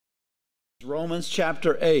Romans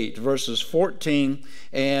chapter 8, verses 14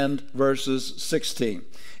 and verses 16.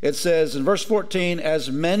 It says in verse 14, as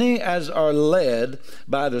many as are led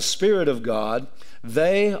by the Spirit of God,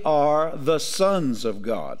 they are the sons of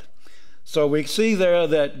God. So we see there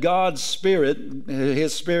that God's Spirit,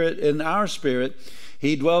 His Spirit in our spirit,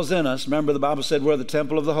 He dwells in us. Remember, the Bible said we're the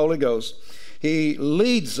temple of the Holy Ghost. He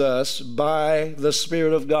leads us by the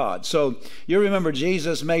Spirit of God. So you remember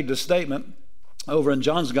Jesus made the statement over in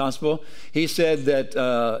John's Gospel. He said that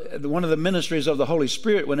one of the ministries of the Holy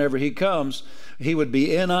Spirit, whenever He comes, He would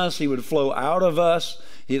be in us, He would flow out of us.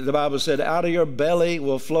 The Bible said, out of your belly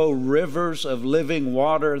will flow rivers of living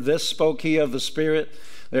water. This spoke He of the Spirit.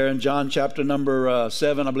 There in John chapter number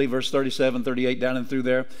 7, I believe verse 37, 38, down and through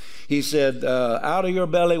there. He said, out of your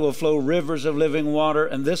belly will flow rivers of living water,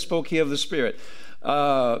 and this spoke He of the Spirit.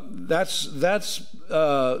 This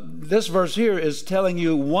verse here is telling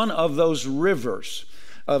you one of those rivers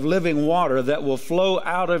of living water that will flow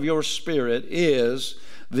out of your spirit is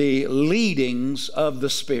the leadings of the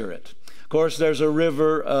Spirit. Of course, there's a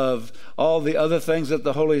river of all the other things that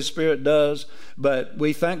the Holy Spirit does, but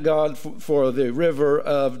we thank God for the river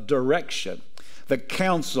of direction. The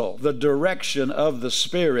counsel, the direction of the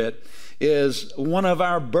Spirit is one of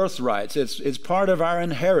our birthrights. It's part of our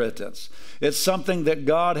inheritance. It's something that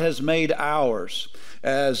God has made ours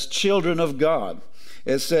as children of God.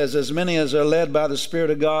 It says, as many as are led by the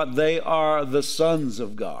Spirit of God, they are the sons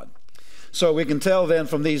of God. So we can tell then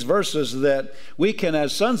from these verses that we can,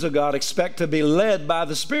 as sons of God, expect to be led by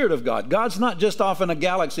the Spirit of God. God's not just off in a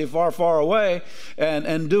galaxy far, far away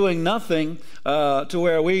and doing nothing to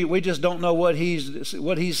where we just don't know what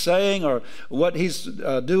he's saying or what He's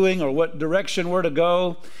doing or what direction we're to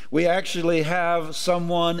go. We actually have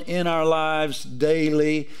someone in our lives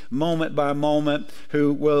daily, moment by moment,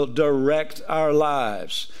 who will direct our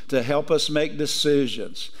lives to help us make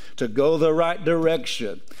decisions, to go the right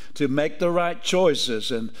direction, to make the right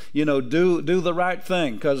choices, and do the right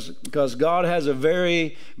thing, because God has a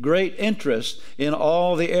very great interest in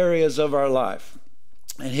all the areas of our life.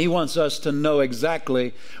 And He wants us to know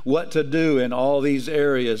exactly what to do in all these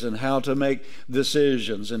areas and how to make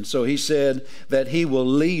decisions. And so He said that He will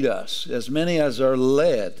lead us, as many as are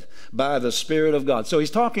led by the Spirit of God. So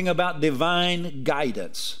He's talking about divine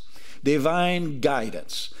guidance. Divine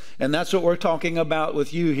guidance. And that's what we're talking about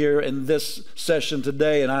with you here in this session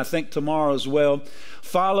today, and I think tomorrow as well.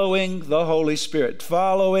 Following the Holy Spirit,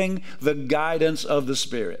 following the guidance of the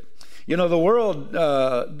Spirit. The world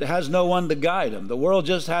has no one to guide them. The world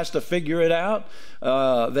just has to figure it out.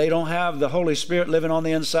 They don't have the Holy Spirit living on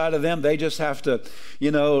the inside of them. They just have to,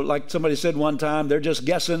 like somebody said one time, they're just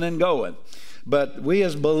guessing and going. But we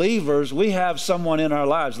as believers, we have someone in our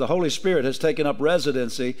lives. The Holy Spirit has taken up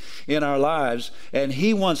residency in our lives, and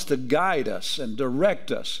He wants to guide us and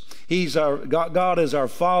direct us. God is our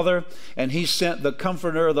Father, and He sent the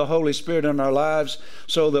Comforter of the Holy Spirit in our lives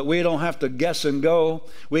so that we don't have to guess and go.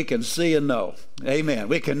 We can see and know. Amen.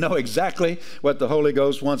 We can know exactly what the Holy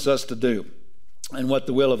Ghost wants us to do and what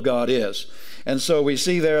the will of God is. And so we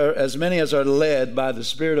see there, as many as are led by the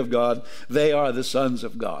Spirit of God, they are the sons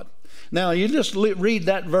of God. Now, you just read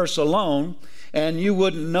that verse alone, and you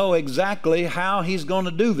wouldn't know exactly how He's going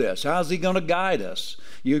to do this. How's He going to guide us?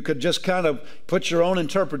 You could just kind of put your own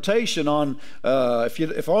interpretation on,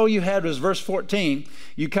 if all you had was verse 14,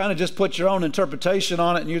 you kind of just put your own interpretation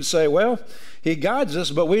on it, and you'd say, well, He guides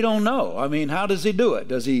us, but we don't know. I mean, how does He do it?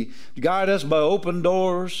 Does He guide us by open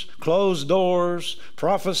doors, closed doors,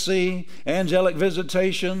 prophecy, angelic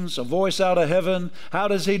visitations, a voice out of heaven? How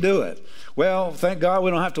does He do it? Well, thank God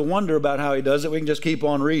we don't have to wonder about how He does it. We can just keep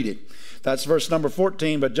on reading. That's verse number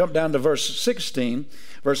 14, but jump down to verse 16.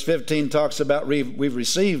 Verse 15 talks about we've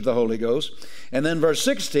received the Holy Ghost. And then verse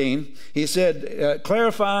 16, he said,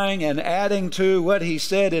 clarifying and adding to what he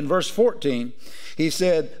said in verse 14, he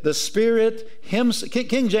said, the Spirit,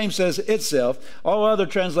 King James says itself. All other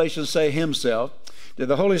translations say Himself.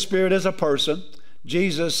 The Holy Spirit is a person.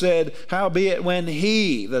 Jesus said, howbeit when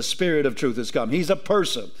He, the Spirit of truth, is come. He's a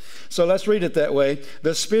person. So let's read it that way.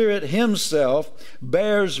 The Spirit Himself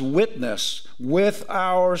bears witness with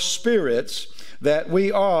our spirits that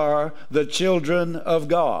we are the children of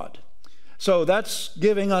God. So that's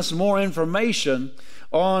giving us more information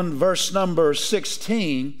on verse number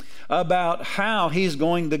 16 about how He's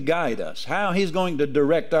going to guide us, how He's going to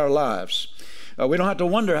direct our lives. We don't have to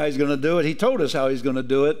wonder how He's going to do it. He told us how He's going to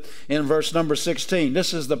do it in verse number 16.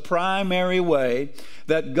 This is the primary way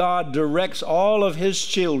that God directs all of His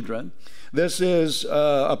children. This is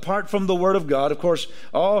apart from the Word of God. Of course,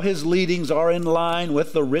 all His leadings are in line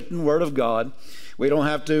with the written Word of God. We don't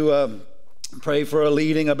have to pray for a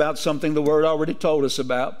leading about something the Word already told us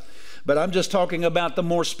about. but I'm just talking about the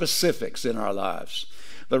more specifics in our lives.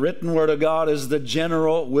 The written word of God is the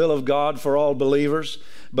general will of God for all believers,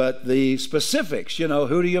 but the specifics,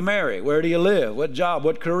 who do you marry? Where do you live? What job?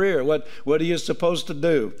 What career? What are you supposed to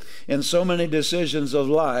do? In so many decisions of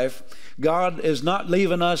life, God is not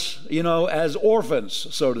leaving us, as orphans,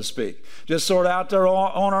 so to speak, just sort of out there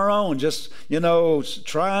on our own, just,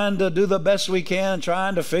 trying to do the best we can,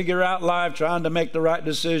 trying to figure out life, trying to make the right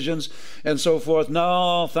decisions and so forth.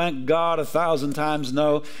 No, thank God 1,000 times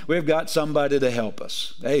no. We've got somebody to help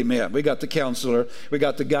us. Amen. We got the counselor, we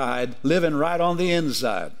got the guide living right on the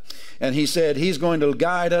inside. And he said he's going to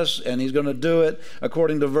guide us, and he's going to do it,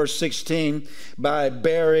 according to verse 16, by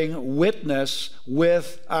bearing witness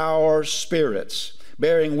with our spirits.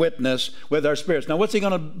 Bearing witness with our spirits. Now, what's he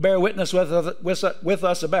going to bear witness with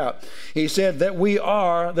us about? He said that we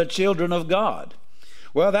are the children of God.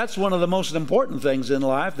 Well, that's one of the most important things in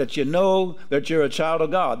life, that you know that you're a child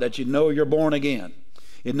of God, that you know you're born again.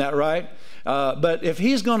 Isn't that right? But if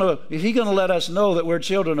he's going to let us know that we're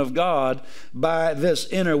children of God by this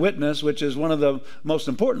inner witness, which is one of the most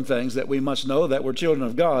important things that we must know, that we're children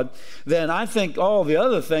of God, then I think all the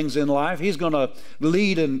other things in life, he's going to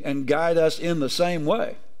lead and guide us in the same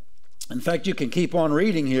way. In fact, you can keep on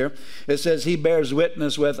reading here. It says he bears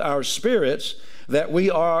witness with our spirits that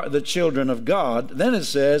we are the children of God. Then it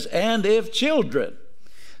says, and if children.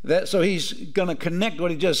 So he's going to connect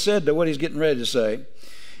what he just said to what he's getting ready to say.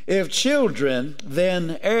 If children,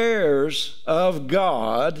 then heirs of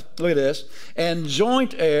God, look at this, and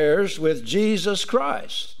joint heirs with Jesus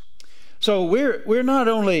Christ. So we're not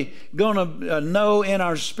only going to know in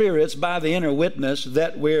our spirits by the inner witness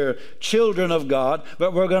that we're children of God,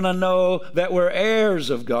 but we're going to know that we're heirs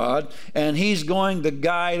of God, and he's going to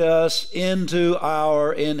guide us into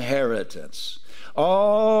our inheritance.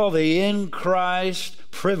 All the in Christ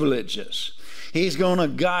privileges. He's going to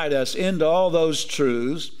guide us into all those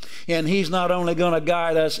truths. And he's not only going to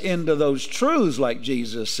guide us into those truths, like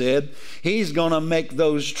Jesus said, he's going to make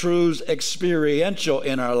those truths experiential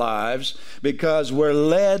in our lives, because we're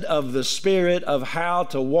led of the Spirit of how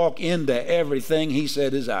to walk into everything he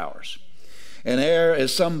said is ours. An heir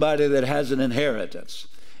is somebody that has an inheritance.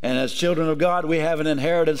 And as children of God, we have an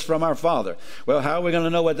inheritance from our Father. Well, how are we going to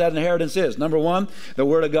know what that inheritance is? Number one, the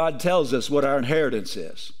Word of God tells us what our inheritance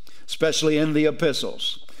is, especially in the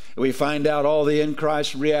epistles. We find out all the in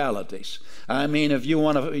Christ realities. I mean, if you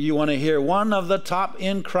want to hear one of the top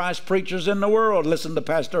in Christ preachers in the world, listen to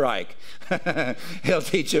Pastor Ike. He'll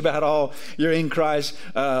teach you about all your in Christ,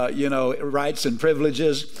 rights and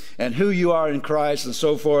privileges and who you are in Christ and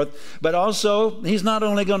so forth. But also, he's not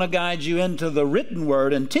only going to guide you into the written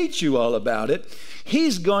word and teach you all about it,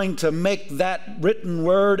 he's going to make that written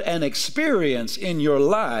word an experience in your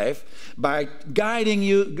life by guiding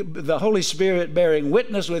you, the Holy Spirit bearing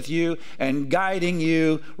witness with you and guiding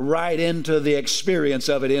you right into the experience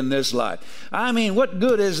of it in this life. I mean, what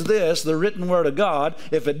good is this, the written word of God,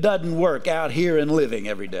 if it doesn't work out here and living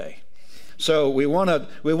every day? So we want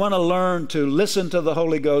to learn to listen to the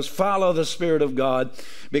Holy Ghost, follow the Spirit of God,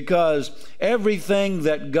 because everything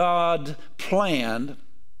that God planned,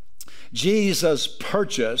 Jesus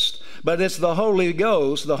purchased, but it's the Holy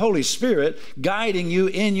Ghost, the Holy Spirit, guiding you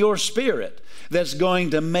in your spirit that's going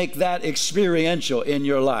to make that experiential in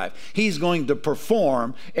your life. He's going to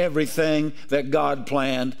perform everything that God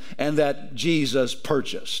planned and that Jesus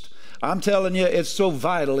purchased. I'm telling you, it's so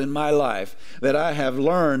vital in my life that I have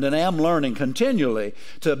learned and am learning continually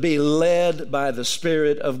to be led by the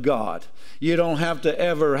Spirit of God. You don't have to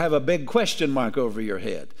ever have a big question mark over your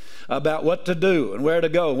head about what to do and where to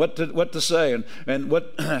go, what to say, and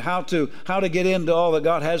how to get into all that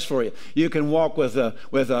God has for you. You can walk with an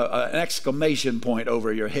exclamation point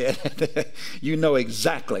over your head. You know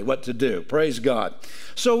exactly what to do. Praise God.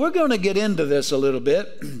 So we're going to get into this a little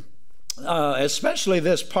bit. Especially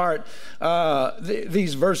this part,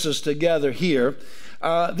 these verses together here.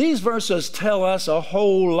 These verses tell us a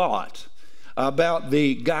whole lot about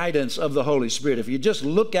the guidance of the Holy Spirit. If you just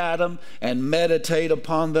look at them and meditate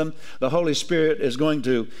upon them, the Holy Spirit is going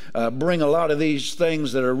to bring a lot of these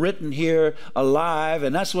things that are written here alive.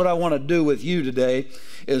 And that's what I want to do with you today,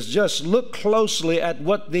 is just look closely at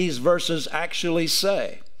what these verses actually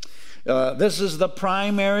say. This is the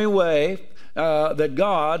primary way that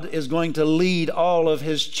God is going to lead all of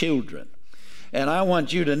his children. And I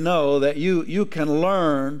want you to know that you can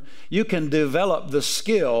learn, you can develop the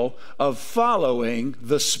skill of following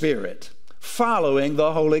the Spirit, following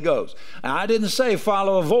the Holy Ghost. I didn't say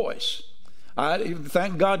follow a voice.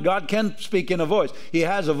 Thank God, God can speak in a voice. He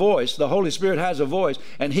has a voice. The Holy Spirit has a voice,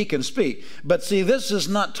 and he can speak. But see, this is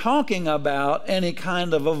not talking about any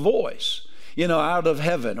kind of a voice. out of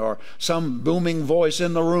heaven, or some booming voice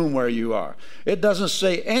in the room where you are. It doesn't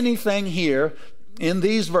say anything here in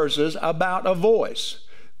these verses about a voice.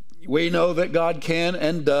 We know that God can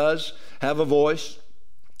and does have a voice.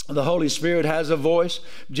 The Holy Spirit has a voice.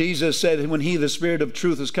 Jesus said when He, the Spirit of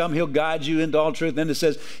truth, has come, He'll guide you into all truth. Then it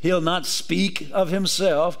says He'll not speak of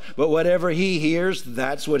Himself, but whatever He hears,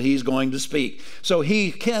 that's what He's going to speak. So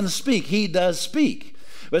He can speak. He does speak.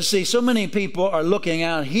 But see, so many people are looking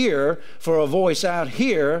out here for a voice out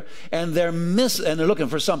here, and they're looking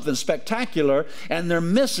for something spectacular, and they're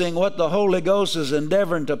missing what the Holy Ghost is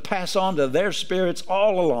endeavoring to pass on to their spirits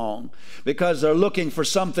all along, because they're looking for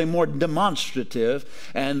something more demonstrative,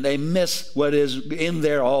 and they miss what is in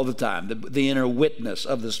there all the time, the inner witness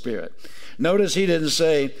of the Spirit. Notice He didn't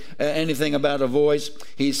say anything about a voice.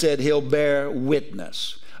 He said He'll bear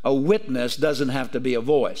witness. A witness doesn't have to be a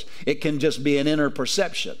voice. It can just be an inner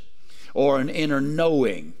perception, or an inner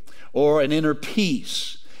knowing, or an inner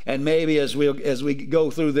peace. And maybe as we go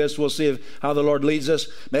through this, we'll see how the Lord leads us.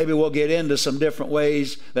 Maybe we'll get into some different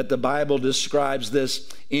ways that the Bible describes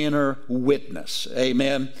this inner witness.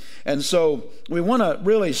 Amen. And so we want to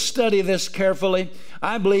really study this carefully.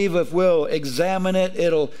 I believe if we'll examine it,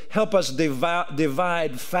 it'll help us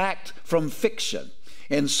divide fact from fiction.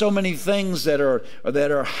 And so many things that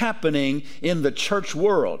are happening in the church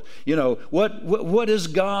world. What is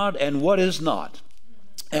God and what is not?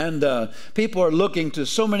 And people are looking to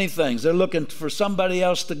so many things. They're looking for somebody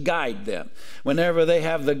else to guide them whenever they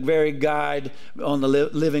have the very guide on the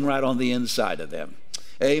living right on the inside of them.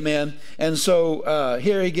 Amen. And so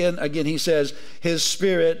here again, He says, His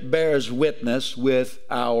Spirit bears witness with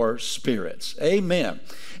our spirits. Amen.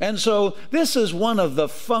 And so this is one of the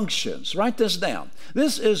functions. Write this down.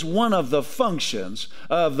 This is one of the functions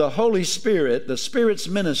of the Holy Spirit, the Spirit's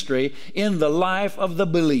ministry in the life of the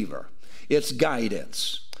believer. It's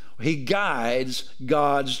guidance. He guides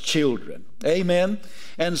God's children. Amen.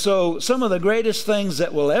 And so some of the greatest things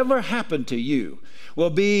that will ever happen to you will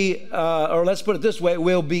be, or let's put it this way,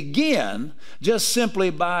 will begin just simply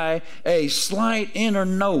by a slight inner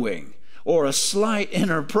knowing, or a slight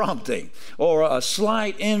inner prompting, or a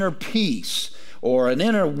slight inner peace, or an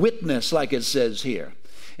inner witness like it says here.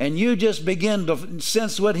 And you just begin to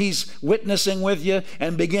sense what He's witnessing with you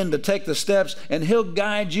and begin to take the steps, and He'll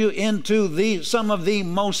guide you into some of the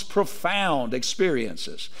most profound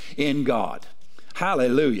experiences in God.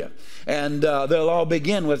 Hallelujah. And they'll all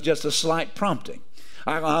begin with just a slight prompting.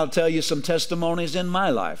 I'll tell you some testimonies in my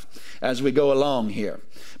life as we go along here.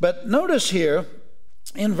 But notice here,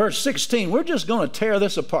 in verse 16, we're just going to tear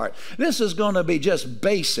this apart. This is going to be just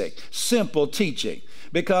basic, simple teaching.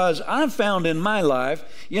 Because I've found in my life,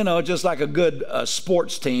 just like a good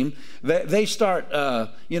sports team, they start,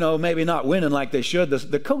 maybe not winning like they should.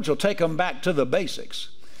 The coach will take them back to the basics.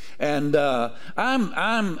 And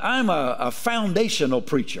I'm a foundational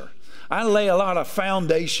preacher. I lay a lot of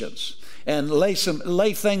foundations and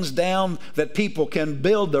lay things down that people can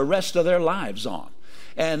build the rest of their lives on.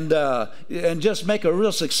 And just make a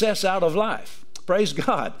real success out of life. Praise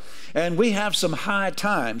God. And we have some high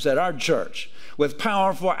times at our church with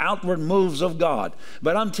powerful outward moves of God.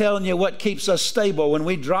 But I'm telling you, what keeps us stable when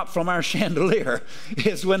we drop from our chandelier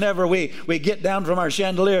is whenever we get down from our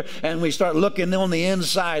chandelier and we start looking on the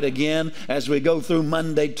inside again as we go through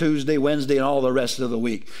Monday, Tuesday, Wednesday, and all the rest of the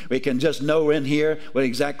week. We can just know in here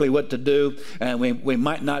exactly what to do, and we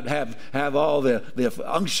might not have all the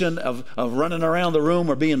unction of running around the room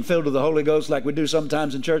or being filled with the Holy Ghost like we do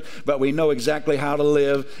sometimes in church, but we know exactly how to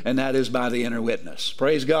live, and that is by the inner witness.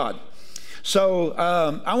 Praise God. So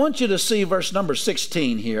I want you to see verse number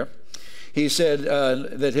 16 here. He said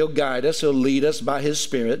that He'll guide us, He'll lead us by His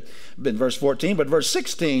Spirit, in verse 14. But verse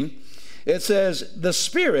 16, it says, the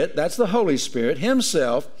Spirit, that's the Holy Spirit,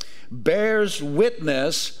 Himself bears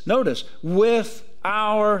witness, notice, with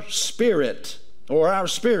our spirit, or our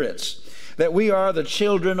spirits, that we are the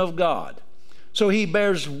children of God. So He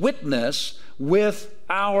bears witness with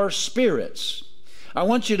our spirits. I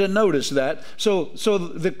want you to notice that. So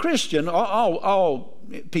the Christian, all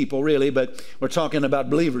people really, but we're talking about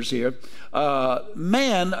believers here.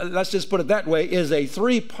 Man, let's just put it that way, is a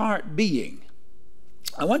three-part being.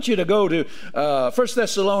 I want you to go to 1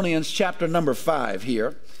 Thessalonians chapter number 5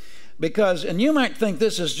 here, and you might think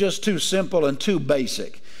this is just too simple and too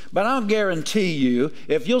basic. But I'll guarantee you,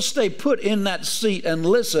 if you'll stay put in that seat and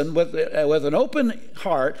listen with an open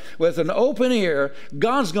heart, with an open ear,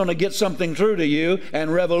 God's going to get something through to you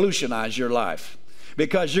and revolutionize your life.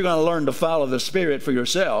 Because you're going to learn to follow the Spirit for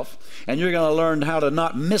yourself, and you're going to learn how to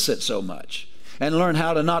not miss it so much, and learn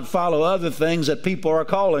how to not follow other things that people are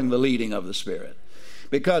calling the leading of the Spirit.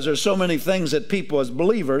 because there's so many things that people as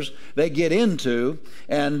believers, they get into,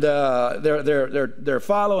 and they're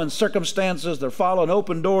following circumstances, they're following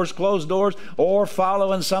open doors, closed doors, or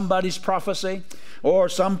following somebody's prophecy, or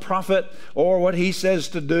some prophet, or what he says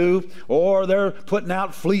to do, or they're putting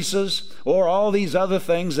out fleeces, or all these other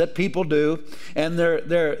things that people do, and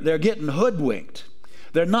they're getting hoodwinked.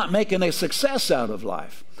 They're not making a success out of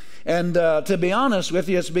life. And to be honest with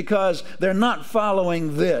you, it's because they're not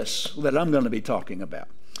following this that I'm going to be talking about.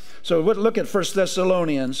 So look at 1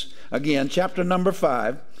 Thessalonians, again, chapter number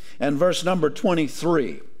 5, and verse number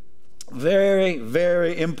 23. Very,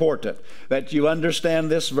 very important that you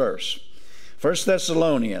understand this verse. 1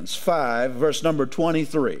 Thessalonians 5, verse number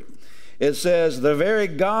 23. It says, "The very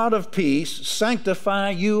God of peace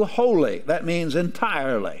sanctify you wholly." That means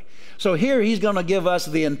entirely. So here he's going to give us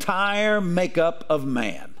the entire makeup of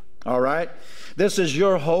man. All right? This is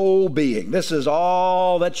your whole being. This is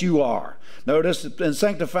all that you are. Notice, and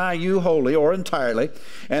sanctify you wholly or entirely.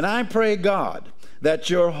 And I pray God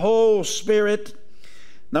that your whole spirit,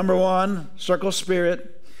 number one, circle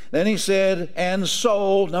spirit. Then he said, and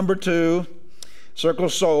soul, number two, circle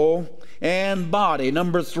soul, and body,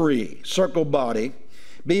 number three, circle body,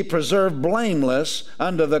 be preserved blameless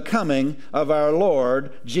unto the coming of our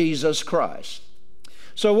Lord Jesus Christ.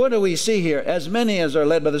 So what do we see here? As many as are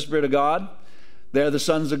led by the Spirit of God, they're the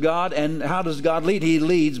sons of God. And how does God lead? He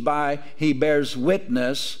leads by, he bears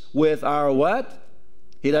witness with our what?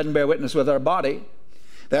 He doesn't bear witness with our body.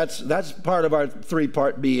 That's part of our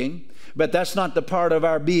three-part being. But that's not the part of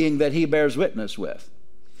our being that he bears witness with.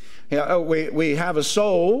 We have a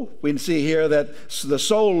soul. We can see here that the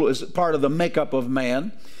soul is part of the makeup of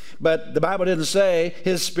man. But the Bible didn't say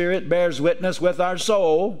his spirit bears witness with our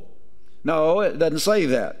soul. No, it doesn't say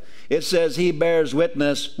that. It says he bears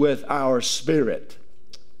witness with our spirit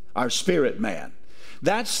man.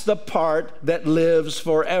 That's the part that lives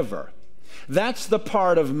forever. That's the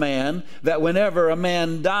part of man that whenever a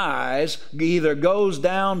man dies, either goes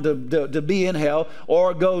down to be in hell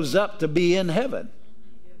or goes up to be in heaven.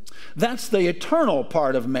 That's the eternal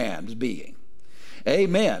part of man's being.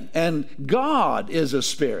 Amen. And God is a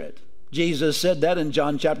spirit. Jesus said that in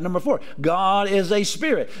John chapter number 4. God is a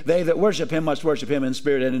spirit. They that worship him must worship him in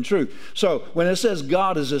spirit and in truth. So when it says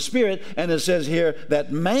God is a spirit, and it says here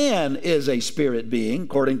that man is a spirit being,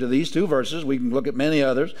 according to these two verses, we can look at many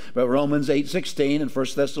others, but Romans 8:16 and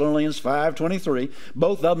 1 Thessalonians 5:23,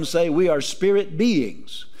 both of them say we are spirit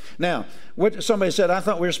beings. Now, somebody said, I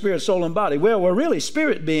thought we were spirit, soul, and body. Well, we're really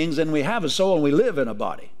spirit beings, and we have a soul, and we live in a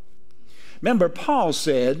body. Remember, Paul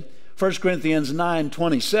said, 1 Corinthians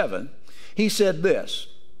 9:27, he said this.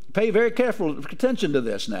 Pay very careful attention to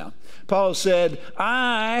this now. Paul said,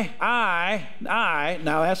 I.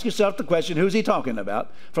 Now ask yourself the question, who's he talking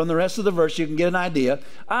about? From the rest of the verse, you can get an idea.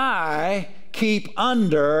 I keep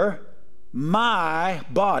under my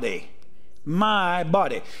body. My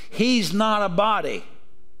body. He's not a body.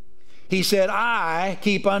 He said, I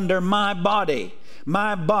keep under my body.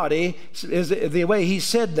 My body, is the way he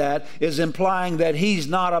said that is implying that he's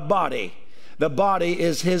not a body. The body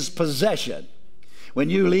is his possession.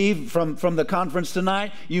 When you leave from the conference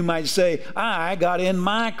tonight, you might say, I got in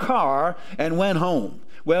my car and went home.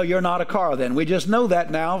 Well, you're not a car then. We just know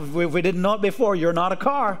that now. If we didn't know it before, you're not a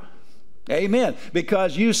car. Amen.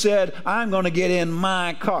 Because you said, I'm going to get in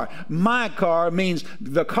my car. My car means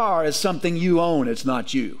the car is something you own. It's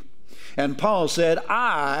not you. And Paul said,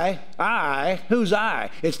 who's I?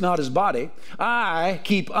 It's not his body. I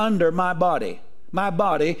keep under my body. My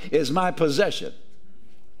body is my possession.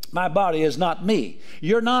 My body is not me.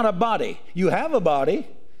 You're not a body. You have a body.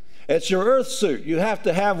 It's your earth suit. You have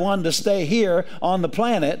to have one to stay here on the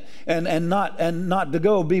planet and not to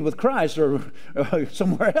go be with Christ or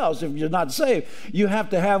somewhere else if you're not saved. You have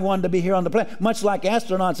to have one to be here on the planet. Much like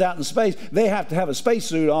astronauts out in space, they have to have a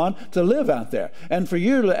spacesuit on to live out there. And for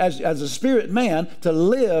you as a spirit man to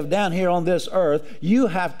live down here on this earth, you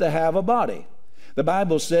have to have a body. The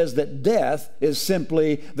Bible says that death is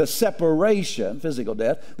simply the separation, physical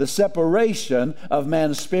death, the separation of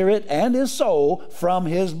man's spirit and his soul from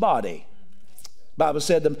his body. The Bible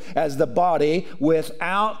said as the body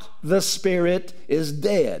without the spirit is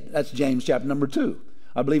dead. That's James chapter number 2.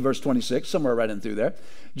 I believe verse 26, somewhere right in through there.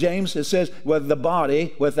 James, it says, well, the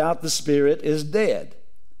body without the spirit is dead.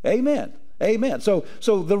 Amen. Amen. So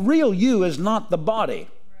the real you is not the body.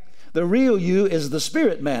 The real you is the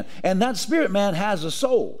spirit man. And that spirit man has a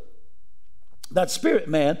soul. That spirit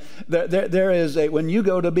man, there is when you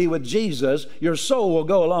go to be with Jesus, your soul will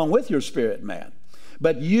go along with your spirit man.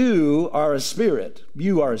 But you are a spirit.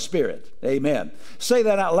 You are a spirit. Amen. Say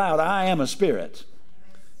that out loud. I am a spirit.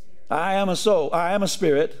 I am a soul. I am a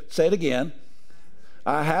spirit. Say it again.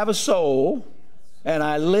 I have a soul and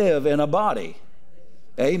I live in a body.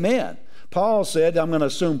 Amen. Paul said, I'm going to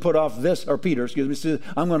soon put off this, or Peter, excuse me, said,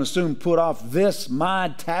 I'm going to soon put off this,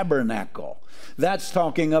 my tabernacle. That's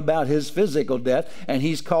talking about his physical death, and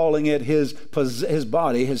he's calling it his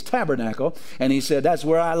body, his tabernacle. And he said, that's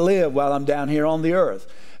where I live while I'm down here on the earth.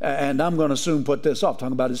 And I'm going to soon put this off,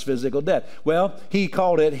 talking about his physical death. Well, he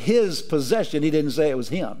called it his possession. He didn't say it was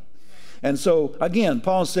him. And so, again,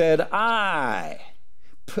 Paul said, I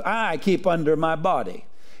keep under my body.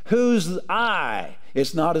 Who's I?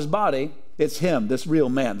 It's not his body. It's him, this real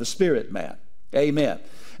man, the spirit man. Amen.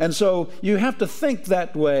 And so you have to think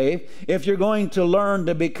that way if you're going to learn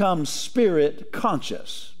to become spirit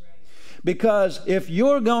conscious. Because if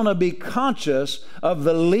you're going to be conscious of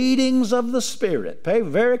the leadings of the Spirit, pay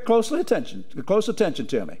very close attention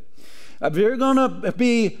to me. If you're going to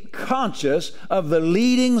be conscious of the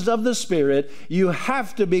leadings of the Spirit, you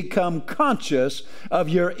have to become conscious of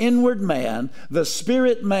your inward man, the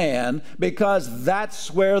spirit man, because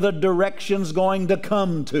that's where the direction's going to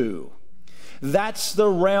come to. That's the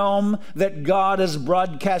realm that God is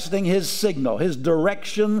broadcasting his signal, his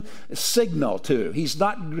direction signal to. He's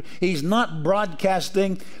not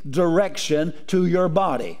broadcasting direction to your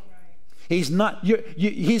body. He's not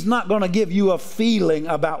going to give you a feeling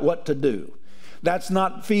about what to do.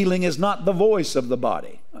 Feeling is not the voice of the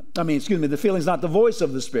body. The feeling is not the voice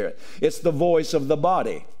of the Spirit. It's the voice of the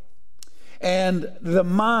body. And the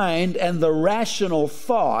mind and the rational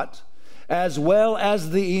thought, as well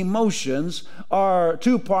as the emotions, are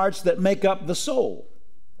two parts that make up the soul.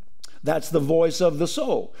 That's the voice of the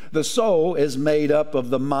soul. The soul is made up of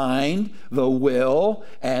the mind, the will,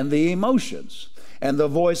 and the emotions. And the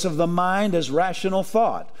voice of the mind is rational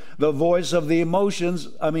thought. The voice of the emotions,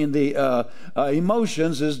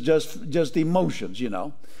 emotions is just emotions, you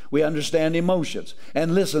know. We understand emotions.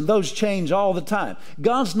 And listen, those change all the time.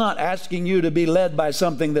 God's not asking you to be led by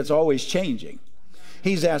something that's always changing.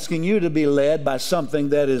 He's asking you to be led by something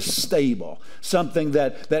that is stable, something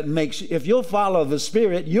that makes, if you'll follow the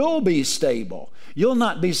Spirit, you'll be stable. You'll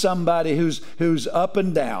not be somebody who's up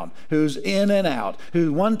and down, who's in and out,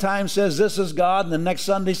 who one time says this is God and the next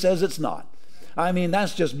Sunday says it's not.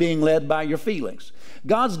 That's just being led by your feelings.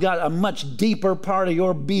 God's got a much deeper part of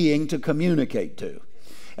your being to communicate to.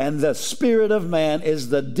 And the spirit of man is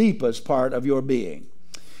the deepest part of your being.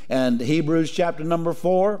 And Hebrews chapter number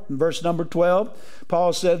 4, verse number 12,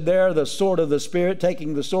 Paul said there, the sword of the Spirit,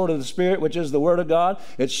 taking the sword of the Spirit, which is the Word of God,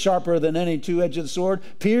 it's sharper than any two-edged sword,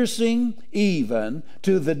 piercing even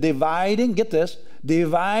to the dividing, get this,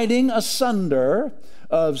 dividing asunder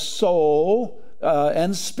of soul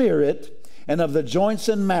and spirit, and of the joints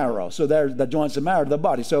and marrow. So there's the joints and marrow of the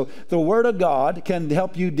body. So the Word of God can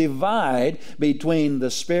help you divide between the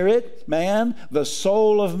spirit man, the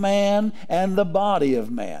soul of man, and the body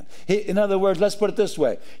of man. In other words, let's put it this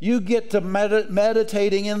way. You get to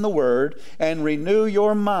meditating in the Word and renew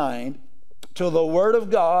your mind to the Word of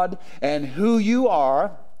God and who you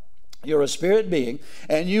are. You're a spirit being,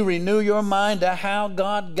 and you renew your mind to how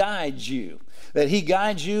God guides you, that He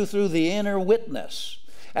guides you through the inner witness.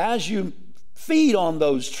 As you feed on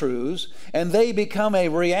those truths and they become a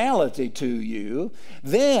reality to you,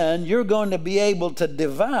 then you're going to be able to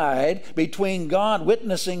divide between God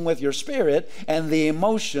witnessing with your spirit and the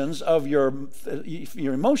emotions of your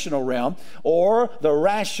emotional realm, or the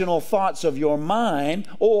rational thoughts of your mind,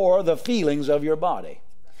 or the feelings of your body.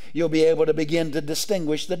 You'll be able to begin to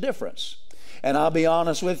distinguish the difference. And I'll be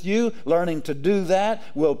honest with you, learning to do that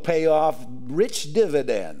will pay off rich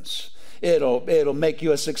dividends. It'll make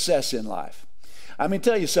you a success in life. Let me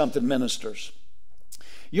tell you something, ministers.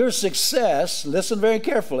 Your success, listen very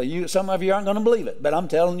carefully. Some of you aren't going to believe it, but I'm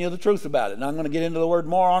telling you the truth about it. And I'm going to get into the word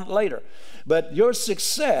more on it later. But your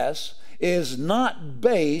success is not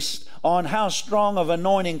based on how strong of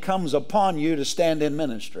anointing comes upon you to stand in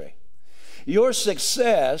ministry. Your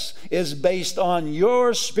success is based on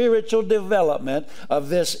your spiritual development of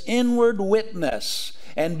this inward witness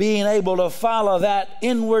and being able to follow that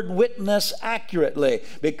inward witness accurately,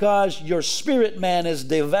 because your spirit man is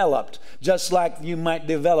developed, just like you might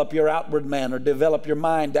develop your outward man or develop your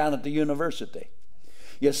mind down at the university.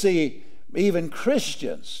 You see, even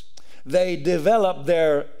Christians, they develop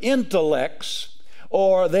their intellects,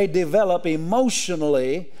 or they develop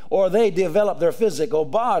emotionally, or they develop their physical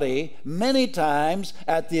body many times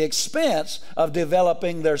at the expense of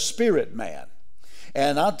developing their spirit man.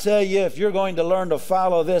 And I'll tell you, if you're going to learn to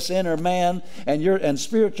follow this inner man, and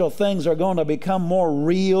spiritual things are going to become more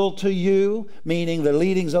real to you, meaning the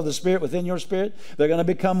leadings of the Spirit within your spirit, they're going to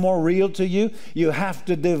become more real to you, you have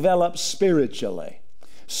to develop spiritually.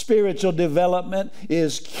 Spiritual development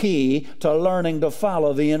is key to learning to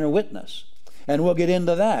follow the inner witness. And we'll get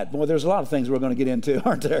into that. Well, there's a lot of things we're going to get into,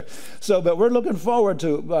 aren't there? But we're looking forward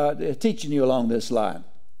to teaching you along this line.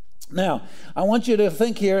 Now, I want you to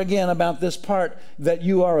think here again about this part that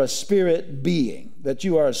you are a spirit being, that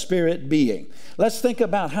you are a spirit being. Let's think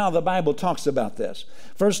about how the Bible talks about this.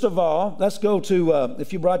 First of all, let's go to,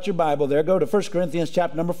 if you brought your Bible there, go to 1 Corinthians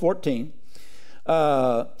chapter number 14.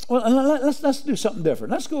 Let's do something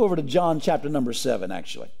different. Let's go over to John chapter number 7,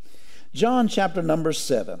 actually. John chapter number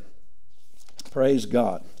 7. Praise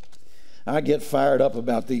God. I get fired up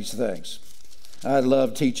about these things. I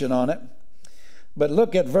love teaching on it. But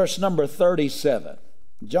look at verse number 37.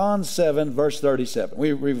 John 7, verse 37.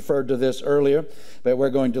 We referred to this earlier, but we're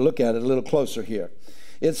going to look at it a little closer here.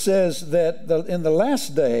 It says that in the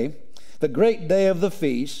last day, the great day of the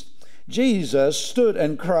feast, Jesus stood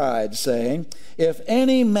and cried, saying, If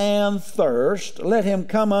any man thirst, let him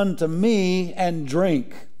come unto me and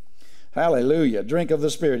drink. Hallelujah. Drink of the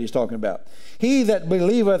Spirit he's talking about. He that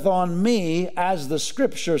believeth on me, as the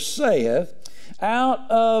Scripture saith, out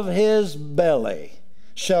of his belly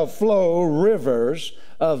shall flow rivers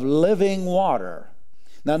of living water.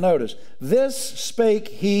 Now notice, this spake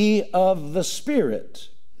he of the Spirit.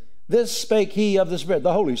 This spake he of the Spirit,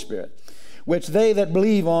 the Holy Spirit, which they that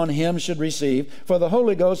believe on him should receive. For the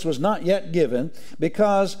Holy Ghost was not yet given,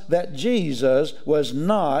 because that Jesus was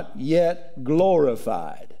not yet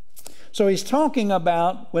glorified. So he's talking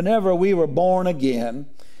about whenever we were born again,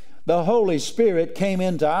 the Holy Spirit came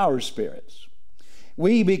into our spirits.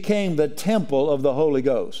 We became the temple of the Holy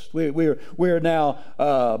Ghost. We're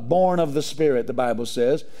now born of the Spirit, the Bible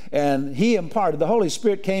says. And he imparted, the Holy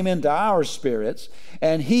Spirit came into our spirits,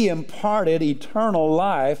 and he imparted eternal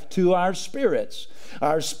life to our spirits.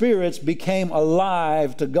 Our spirits became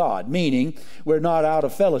alive to God, meaning we're not out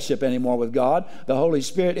of fellowship anymore with God. The Holy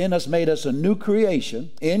Spirit in us made us a new creation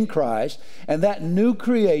in Christ, and that new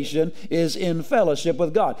creation is in fellowship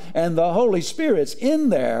with God. And the Holy Spirit's in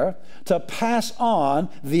there to pass on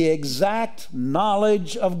the exact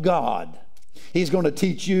knowledge of God. He's going to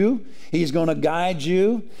teach you, he's going to guide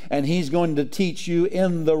you, and he's going to teach you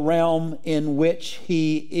in the realm in which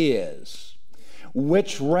he is.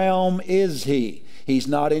 Which realm is he? He's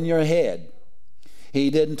not in your head.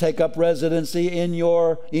 He didn't take up residency in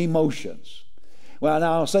your emotions. Well,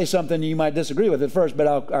 now I'll say something you might disagree with at first, but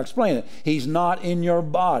I'll explain it. He's not in your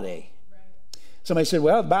body. Somebody said,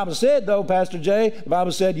 well, the Bible said, though, Pastor Jay, the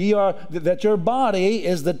Bible said that your body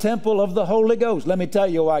is the temple of the Holy Ghost. Let me tell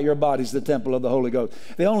you why your body's the temple of the Holy Ghost.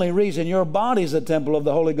 The only reason your body's the temple of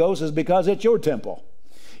the Holy Ghost is because it's your temple.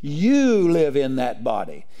 You live in that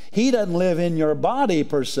body. He doesn't live in your body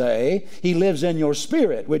per se. He lives in your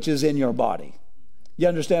spirit, which is in your body. You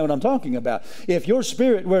understand what I'm talking about? If your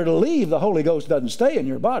spirit were to leave, the Holy Ghost doesn't stay in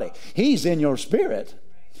your body. He's in your spirit.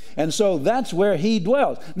 And so that's where he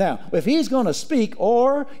dwells. Now, if he's going to speak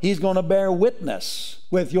or he's going to bear witness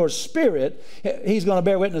with your spirit, he's going to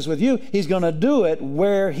bear witness with you, he's going to do it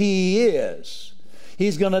where he is.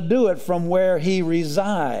 He's going to do it from where he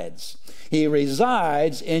resides. He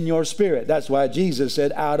resides in your spirit. That's why Jesus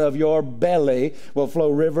said, out of your belly will flow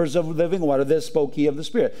rivers of living water. This spoke he of the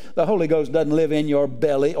Spirit. The Holy Ghost doesn't live in your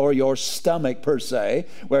belly or your stomach per se,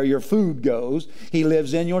 where your food goes. He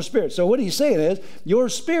lives in your spirit. So what he's saying is, your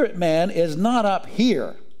spirit man is not up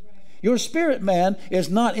here. Your spirit man is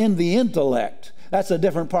not in the intellect. That's a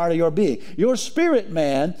different part of your being. Your spirit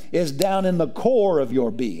man is down in the core of your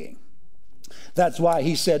being. That's why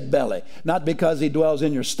he said belly. Not because he dwells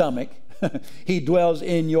in your stomach. He dwells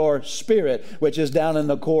in your spirit, which is down in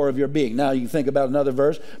the core of your being. Now you think about another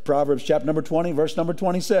verse, Proverbs chapter number 20, verse number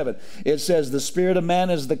 27. It says, the spirit of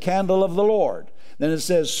man is the candle of the Lord. Then it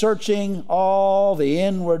says, searching all the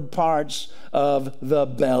inward parts of the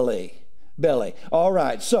belly. All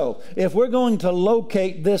right, so if we're going to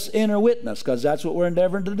locate this inner witness, because that's what we're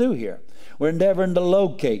endeavoring to do here. We're endeavoring to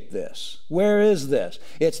locate this. Where is this?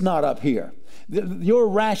 It's not up here. Your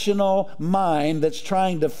rational mind that's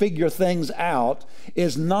trying to figure things out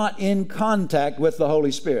is not in contact with the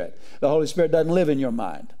Holy Spirit. The Holy Spirit doesn't live in your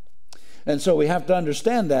mind. And so we have to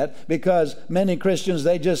understand that, because many Christians,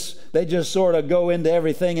 they just sort of go into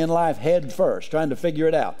everything in life head first, trying to figure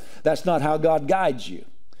it out. That's not how God guides you.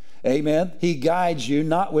 Amen. He guides you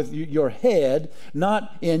not with your head,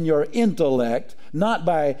 not in your intellect, not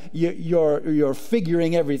by your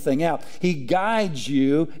figuring everything out. He guides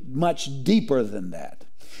you much deeper than that.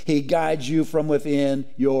 He guides you from within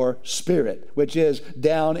your spirit, which is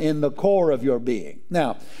down in the core of your being.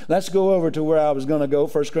 Now, let's go over to where I was going to go,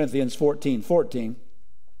 1 Corinthians 14:14.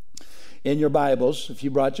 In your Bibles, if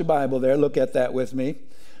you brought your Bible there, look at that with me.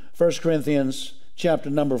 1 Corinthians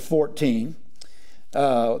chapter number 14.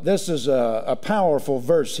 This is a powerful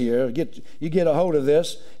verse here. You get a hold of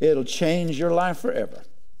this, it'll change your life forever.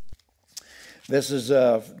 This is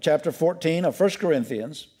chapter 14 of 1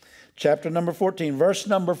 Corinthians, chapter number 14, verse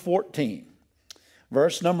number 14.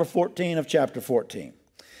 Verse number 14 of chapter 14.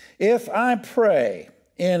 If I pray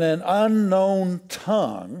in an unknown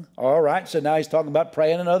tongue, all right, so now he's talking about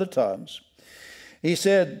praying in other tongues. He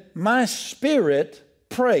said, my spirit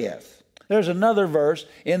prayeth. There's another verse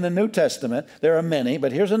in the New Testament. There are many,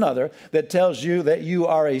 but here's another that tells you that you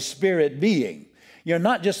are a spirit being. You're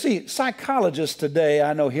not just, psychologists today,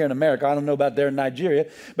 I know here in America, I don't know about there in Nigeria,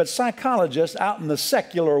 but psychologists out in the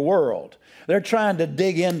secular world, they're trying to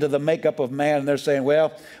dig into the makeup of man, and they're saying,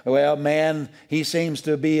 well, man, he seems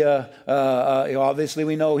to be obviously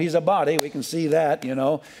we know he's a body, we can see that,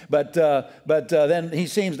 but then he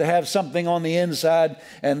seems to have something on the inside,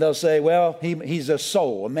 and they'll say, well, he's a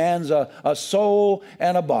soul. A man's a soul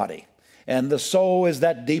and a body. And the soul is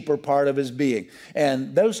that deeper part of his being.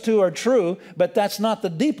 And those two are true, but that's not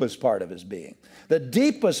the deepest part of his being. The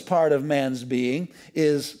deepest part of man's being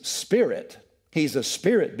is spirit. He's a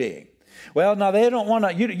spirit being. Well, now they don't want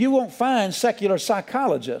to, you won't find secular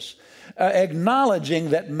psychologists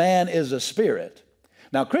acknowledging that man is a spirit.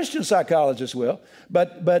 Now, Christian psychologists will,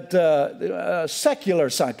 but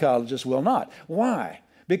secular psychologists will not. Why?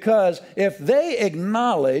 Because if they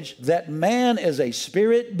acknowledge that man is a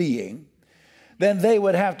spirit being, then they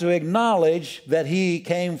would have to acknowledge that he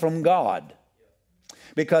came from God,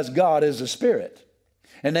 because God is a spirit.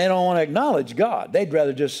 And they don't want to acknowledge God. They'd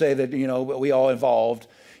rather just say that, we all evolved.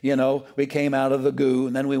 We came out of the goo,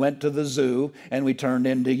 and then we went to the zoo, and we turned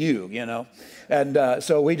into you, And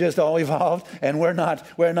so we just all evolved, and we're not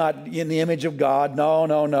in the image of God. No.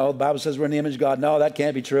 The Bible says we're in the image of God. No, that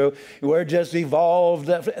can't be true. We're just evolved.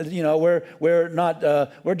 We're not.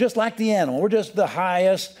 We're just like the animal. We're just the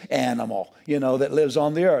highest animal, that lives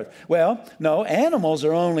on the earth. Well, no, animals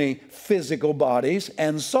are only physical bodies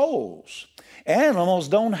and souls. Animals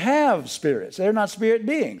don't have spirits. They're not spirit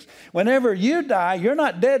beings. Whenever you die, you're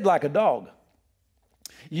not dead like a dog.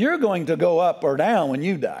 You're going to go up or down when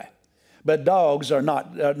you die. But dogs are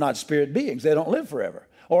not spirit beings. They don't live forever.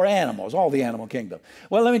 Or animals, all the animal kingdom.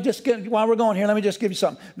 Well, let me just while we're going here, let me just give you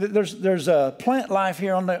something. There's a plant life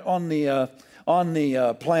here on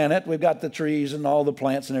the planet. We've got the trees and all the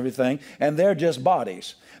plants and everything, and they're just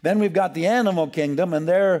bodies. Then we've got the animal kingdom, and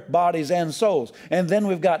their bodies and souls. And then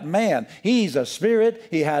we've got man. He's a spirit,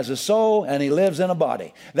 he has a soul, and he lives in a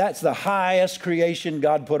body. That's the highest creation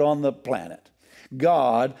God put on the planet.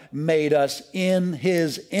 God made us in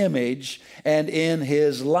his image and in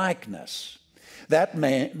his likeness. That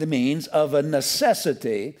means of a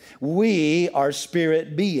necessity, we are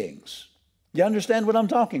spirit beings. You understand what I'm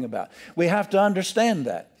talking about? We have to understand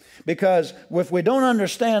that. Because if we don't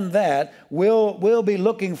understand that, we'll be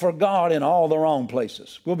looking for God in all the wrong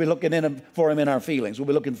places. We'll be looking for him in our feelings. We'll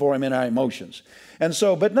be looking for him in our emotions. And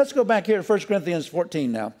so, but let's go back here to 1 Corinthians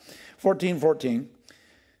 14 now. 14:14.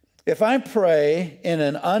 If I pray in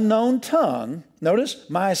an unknown tongue, notice,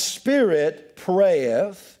 my spirit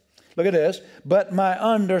prayeth, look at this, but my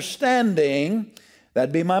understanding,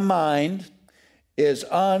 that'd be my mind, is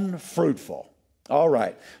unfruitful. All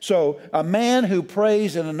right. So a man who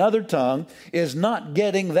prays in another tongue is not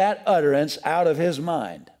getting that utterance out of his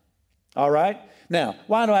mind. All right. Now,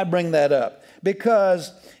 why do I bring that up?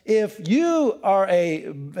 Because if you are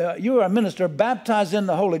a minister baptized in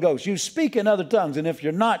the Holy Ghost, you speak in other tongues, and if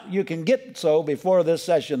you're not, you can get so before this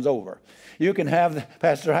session's over. You can have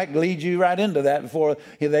Pastor Ike lead you right into that before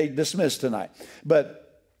they dismiss tonight. But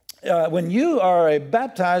when you are a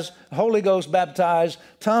baptized, Holy Ghost baptized,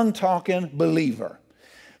 tongue-talking believer,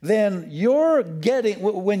 then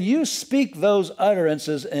when you speak those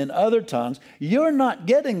utterances in other tongues, you're not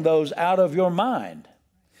getting those out of your mind.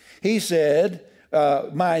 He said,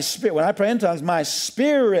 my spirit, when I pray in tongues, my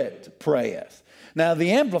spirit prayeth. Now,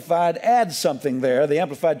 the Amplified adds something there, the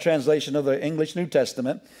Amplified translation of the English New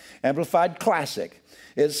Testament, Amplified Classic.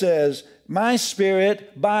 It says, my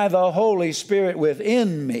spirit by the Holy Spirit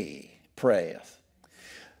within me prayeth.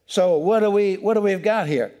 So what do we've got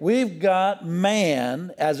here? We've got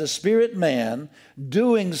man as a spirit man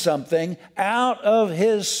doing something out of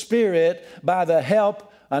his spirit by the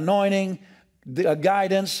help, anointing, the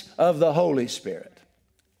guidance of the Holy Spirit.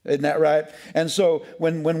 Isn't that right? And so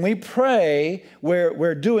when we pray,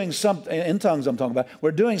 we're doing something, in tongues I'm talking about,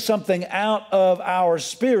 we're doing something out of our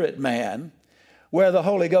spirit man where the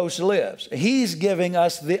Holy Ghost lives. He's giving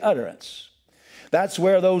us the utterance. That's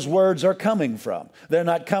where those words are coming from. They're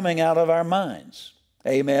not coming out of our minds.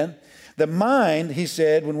 Amen. The mind, he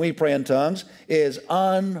said, when we pray in tongues, is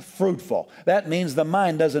unfruitful. That means the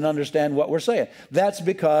mind doesn't understand what we're saying. That's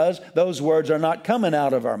because those words are not coming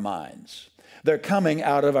out of our minds. They're coming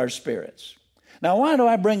out of our spirits. Now, why do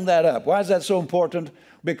I bring that up? Why is that so important?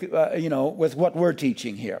 With what we're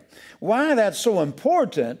teaching here. Why that's so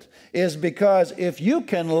important is because if you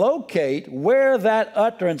can locate where that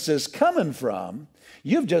utterance is coming from,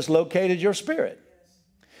 you've just located your spirit.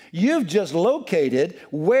 You've just located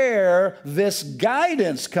where this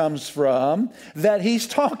guidance comes from that he's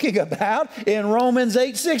talking about in Romans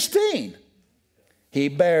 8:16. He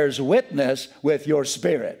bears witness with your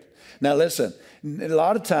spirit. Now listen, a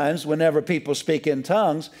lot of times whenever people speak in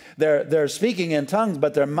tongues, they're speaking in tongues,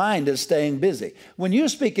 but their mind is staying busy. When you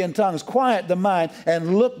speak in tongues, quiet the mind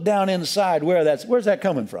and look down inside where's that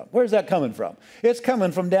coming from? Where's that coming from? It's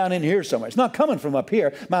coming from down in here somewhere. It's not coming from up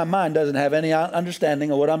here. My mind doesn't have any understanding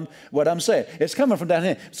of what I'm saying. It's coming from down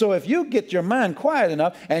here. So if you get your mind quiet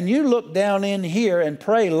enough and you look down in here and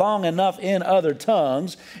pray long enough in other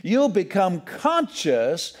tongues, you'll become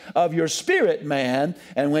conscious of your spirit man.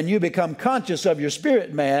 And when you become conscious of your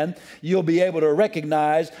spirit man, you'll be able to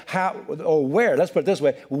recognize let's put it this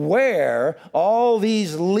way, where all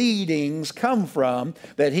these leadings come from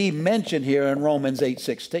that he mentioned here in Romans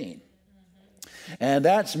 8:16. And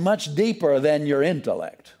that's much deeper than your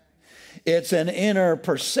intellect. It's an inner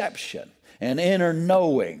perception, an inner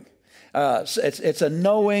knowing. It's a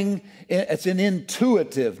knowing, it's an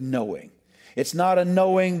intuitive knowing. It's not a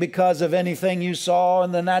knowing because of anything you saw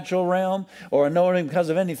in the natural realm, or a knowing because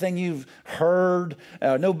of anything you've heard,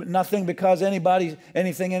 nothing because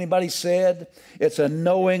anything anybody said. It's a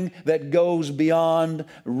knowing that goes beyond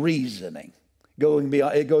reasoning.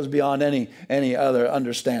 It goes beyond any other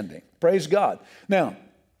understanding. Praise God. Now,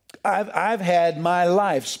 I've had my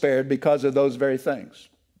life spared because of those very things.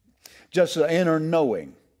 Just an inner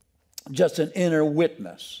knowing, just an inner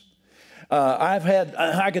witness.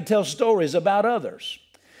 I could tell stories about others.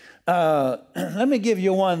 Let me give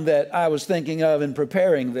you one that I was thinking of in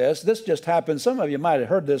preparing this. This just happened. Some of you might have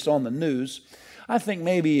heard this on the news. I think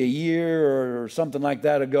maybe a year or something like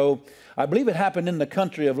that ago. I believe it happened in the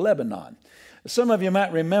country of Lebanon. Some of you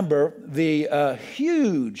might remember the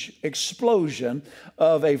huge explosion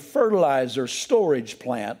of a fertilizer storage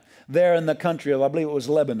plant there in the country of, I believe it was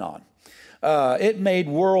Lebanon. It made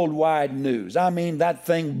worldwide news. I mean, that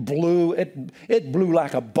thing blew, it blew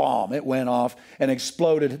like a bomb. It went off and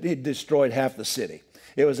exploded. It destroyed half the city.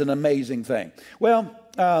 It was an amazing thing. Well,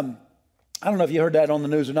 I don't know if you heard that on the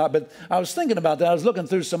news or not, but I was thinking about that. I was looking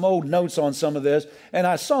through some old notes on some of this, and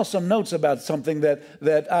I saw some notes about something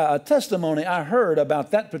a testimony I heard about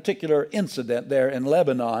that particular incident there in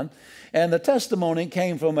Lebanon. And the testimony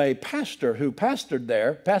came from a pastor who pastors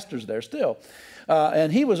there still.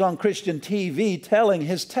 And he was on Christian TV telling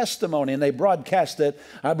his testimony, and they broadcast it.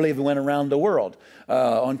 I believe it went around the world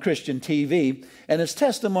on Christian TV. And his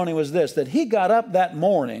testimony was this, that he got up that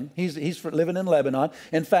morning. He's living in Lebanon.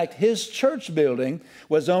 In fact, his church building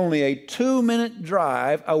was only a 2-minute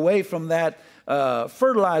drive away from that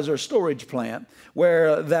fertilizer storage plant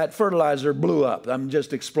where that fertilizer blew up.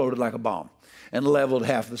 Just exploded like a bomb and leveled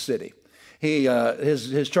half the city.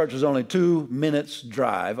 His church was only 2 minutes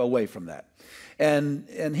drive away from that.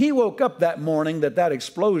 And he woke up that morning that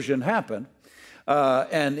explosion happened,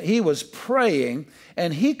 and he was praying,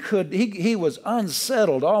 and he was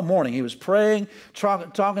unsettled all morning. He was praying,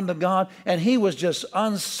 talking to God, and he was just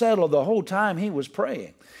unsettled the whole time he was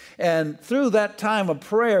praying. And through that time of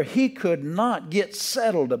prayer, he could not get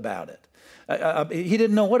settled about it. He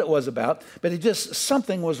didn't know what it was about, but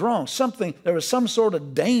something was wrong. There was some sort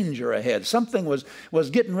of danger ahead. Something was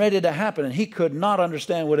getting ready to happen, and he could not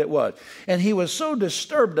understand what it was. And he was so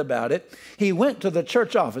disturbed about it, he went to the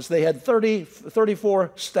church office. They had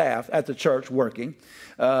 34 staff at the church working,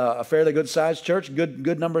 a fairly good-sized church,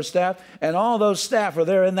 good number of staff, and all those staff are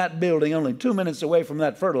there in that building only 2 minutes away from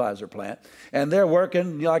that fertilizer plant, and they're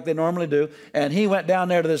working like they normally do. And he went down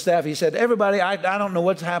there to the staff. He said, everybody, I don't know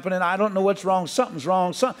what's happening. I don't know what's wrong. Something's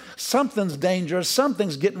wrong. Something's dangerous.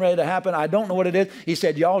 Something's getting ready to happen. I don't know what it is. He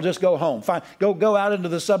said, y'all just go home. Fine. Go out into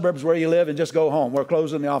the suburbs where you live and just go home. We're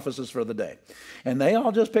closing the offices for the day. And they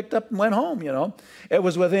all just picked up and went home, you know. It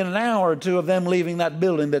was within an hour or two of them leaving that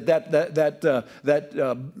building that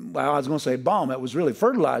I was going to say bomb. It was really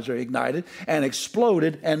fertilizer ignited and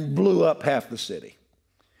exploded and blew up half the city.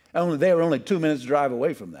 They were only 2 minutes drive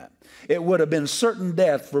away from that. It would have been certain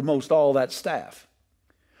death for most all that staff.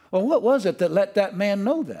 Well, what was it that let that man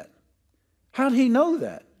know that? How did he know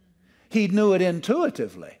that? He knew it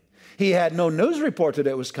intuitively. He had no news report that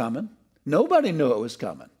it was coming. Nobody knew it was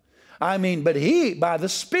coming. But he, by the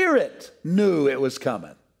Spirit, knew it was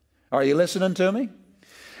coming. Are you listening to me?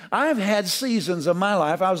 I've had seasons of my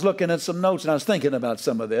life. I was looking at some notes and I was thinking about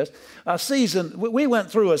some of this. We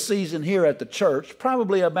went through a season here at the church,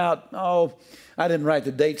 probably about, I didn't write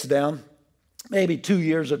the dates down, maybe 2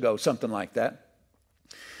 years ago, something like that.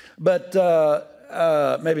 But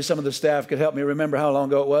maybe some of the staff could help me remember how long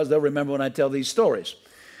ago it was. They'll remember when I tell these stories.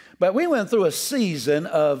 But we went through a season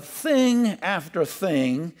of thing after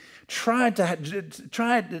thing, tried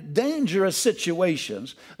dangerous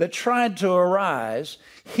situations that tried to arise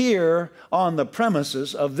here on the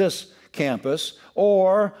premises of this campus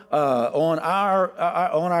or on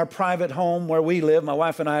our private home where we live, my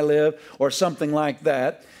wife and I live, or something like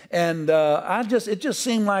that. And it just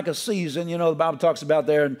seemed like a season. You know, the Bible talks about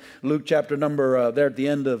there in Luke chapter number, there at the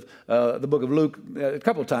end of the book of Luke, a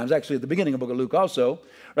couple of times, actually at the beginning of the book of Luke also,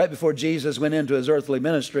 right before Jesus went into his earthly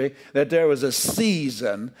ministry, that there was a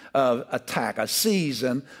season of attack, a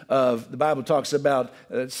season of, the Bible talks about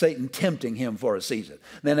Satan tempting him for a season.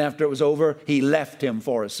 Then after it was over, he left him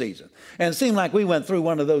for a season. And it seemed like we went through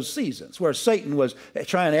one of those seasons where Satan was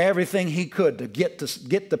trying everything he could to get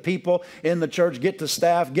the people in the church, get to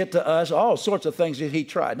staff, get to us, all sorts of things that he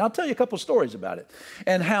tried. And I'll tell you a couple stories about it.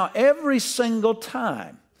 And how every single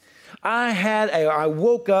time I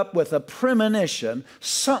woke up with a premonition,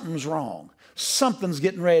 something's wrong. Something's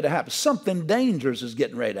getting ready to happen. Something dangerous is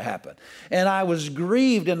getting ready to happen. And I was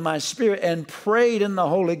grieved in my spirit and prayed in the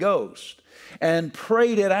Holy Ghost and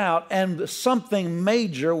prayed it out, and something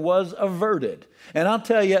major was averted. And I'll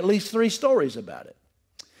tell you at least 3 stories about it,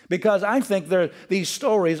 because I think these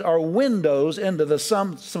stories are windows into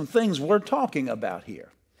some things we're talking about here.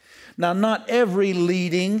 Now, not every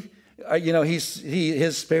leading,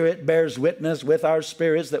 his spirit bears witness with our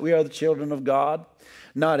spirits that we are the children of God.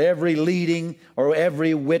 Not every leading or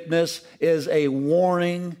every witness is a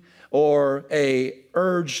warning or a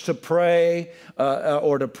urge to pray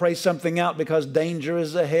or to pray something out because danger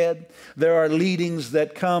is ahead. There are leadings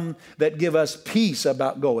that come that give us peace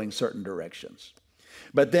about going certain directions.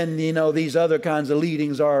 But then, these other kinds of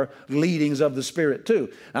leadings are leadings of the Spirit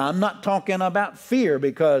too. Now, I'm not talking about fear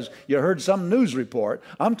because you heard some news report.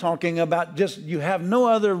 I'm talking about just you have no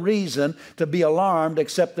other reason to be alarmed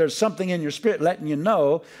except there's something in your spirit letting you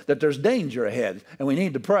know that there's danger ahead and we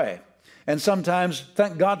need to pray. And sometimes,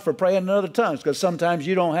 thank God for praying in other tongues, because sometimes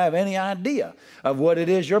you don't have any idea of what it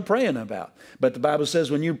is you're praying about. But the Bible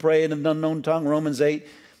says when you pray in an unknown tongue, Romans 8,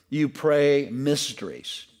 you pray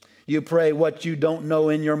mysteries. You pray what you don't know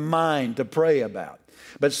in your mind to pray about.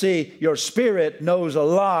 But see, your spirit knows a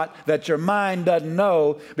lot that your mind doesn't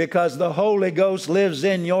know, because the Holy Ghost lives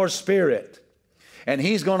in your spirit. And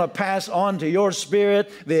He's going to pass on to your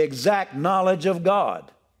spirit the exact knowledge of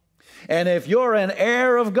God. And if you're an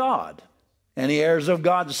heir of God, any heirs of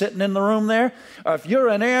God sitting in the room there? If you're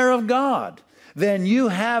an heir of God, then you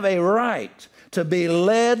have a right to be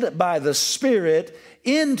led by the Spirit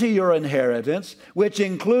into your inheritance, which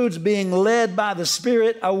includes being led by the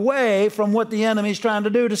Spirit away from what the enemy's trying to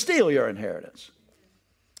do to steal your inheritance.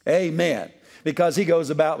 Amen. Because he goes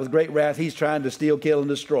about with great wrath. He's trying to steal, kill, and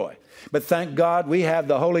destroy. But thank God we have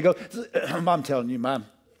the Holy Ghost. I'm telling you,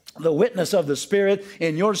 the witness of the Spirit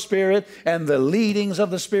in your spirit and the leadings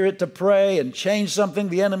of the Spirit to pray and change something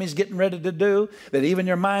the enemy's getting ready to do that even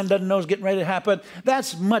your mind doesn't know is getting ready to happen.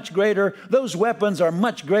 That's much greater. Those weapons are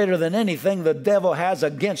much greater than anything the devil has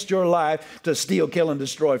against your life to steal, kill, and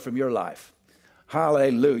destroy from your life.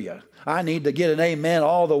 Hallelujah. I need to get an amen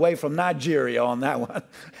all the way from Nigeria on that one.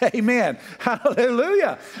 Amen.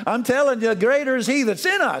 Hallelujah. I'm telling you, greater is He that's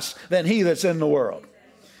in us than he that's in the world.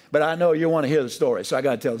 But I know you want to hear the story, so I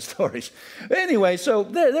got to tell the stories. Anyway, so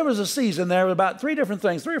there was a season there with about 3 or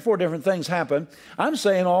 4 different things happened. I'm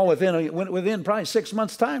saying all within probably 6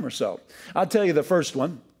 months' time or so. I'll tell you the first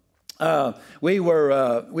one. One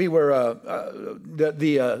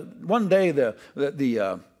day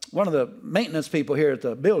one of the maintenance people here at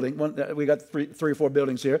the building, we got 3 or 4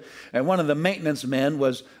 buildings here, and one of the maintenance men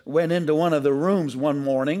went into one of the rooms one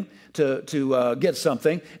morning to get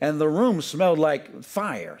something, and the room smelled like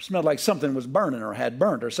fire, smelled like something was burning or had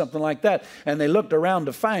burnt or something like that. And they looked around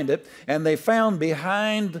to find it, and they found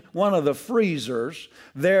behind one of the freezers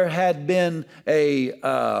there had been a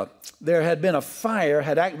fire.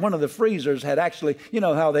 One of the freezers had actually, you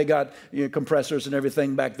know how they got compressors and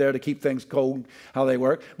everything back there to keep things cold, how they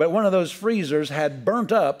work. But one of those freezers had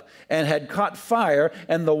burnt up and had caught fire,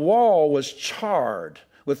 and the wall was charred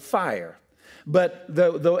with fire. But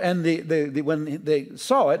when they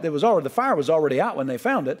saw it, the fire was already out when they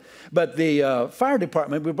found it. But the fire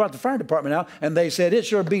department, we brought the fire department out, and they said, "It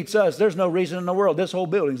sure beats us. There's no reason in the world this whole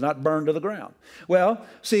building's not burned to the ground." Well,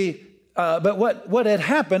 see, but what had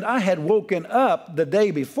happened, I had woken up the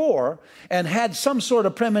day before and had some sort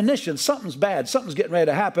of premonition. Something's bad. Something's getting ready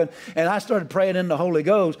to happen. And I started praying in the Holy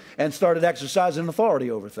Ghost and started exercising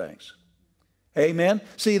authority over things. Amen.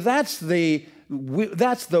 See, that's the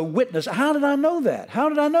witness. How did I know that? How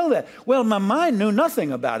did I know that? Well, my mind knew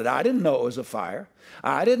nothing about it. I didn't know it was a fire.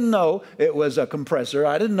 I didn't know it was a compressor.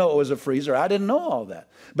 I didn't know it was a freezer. I didn't know all that.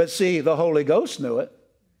 But see, the Holy Ghost knew it.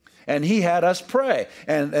 And he had us pray.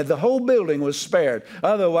 And the whole building was spared.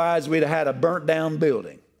 Otherwise, we'd have had a burnt down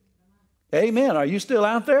building. Amen. Are you still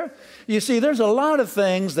out there? You see, there's a lot of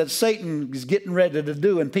things that Satan is getting ready to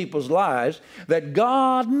do in people's lives that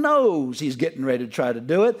God knows he's getting ready to try to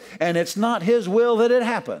do it, and it's not his will that it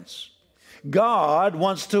happens. God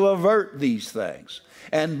wants to avert these things,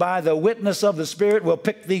 and by the witness of the Spirit, we'll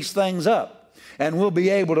pick these things up, and we'll be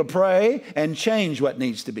able to pray and change what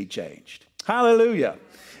needs to be changed. Hallelujah.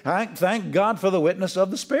 I thank God for the witness of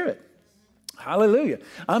the Spirit. Hallelujah.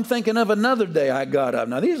 I'm thinking of another day I got up.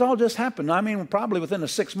 Now, these all just happened. I mean, probably within a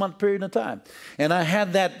 6-month period of time. And I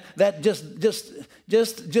had that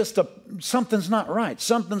something's not right.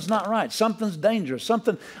 Something's not right. Something's dangerous.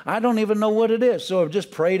 Something, I don't even know what it is. So I've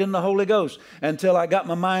just prayed in the Holy Ghost until I got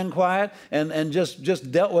my mind quiet and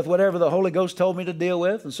just dealt with whatever the Holy Ghost told me to deal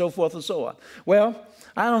with and so forth and so on. Well,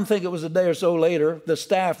 I don't think it was a day or so later. The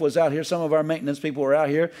staff was out here. Some of our maintenance people were out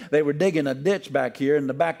here. They were digging a ditch back here in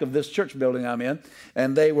the back of this church building I'm in.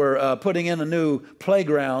 And they were putting in a new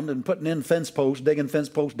playground and putting in fence posts, digging fence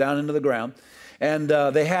posts down into the ground. And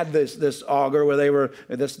they had this auger where they were,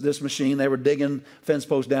 this machine, they were digging fence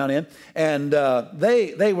posts down in. And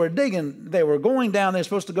they were digging, they were going down, they were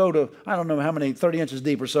supposed to go to, I don't know how many, 30 inches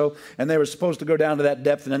deep or so. And they were supposed to go down to that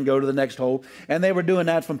depth and then go to the next hole. And they were doing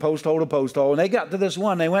that from post hole to post hole. And they got to this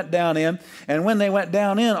one, they went down in. And when they went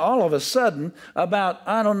down in, all of a sudden, about,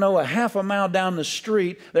 I don't know, a half a mile down the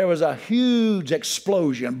street, there was a huge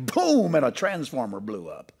explosion. Boom! And a transformer blew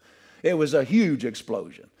up. It was a huge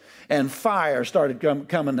explosion. And fire started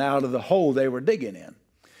coming out of the hole they were digging in.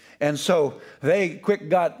 And so they quick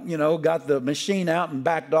got the machine out and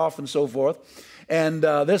backed off and so forth. And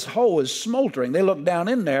this hole is smoldering. They looked down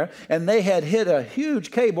in there, and they had hit a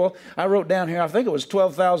huge cable. I wrote down here, I think it was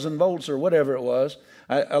 12,000 volts or whatever it was.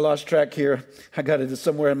 I lost track here. I got it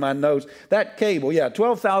somewhere in my notes. That cable,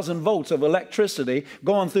 12,000 volts of electricity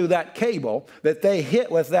going through that cable that they hit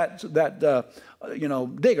with that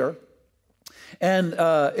digger. And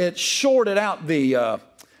it shorted out the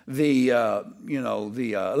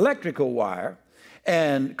electrical wire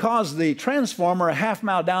and caused the transformer a half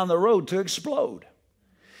mile down the road to explode.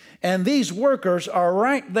 And these workers are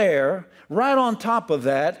right there, right on top of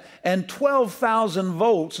that, and 12,000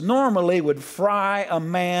 volts normally would fry a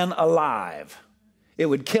man alive. It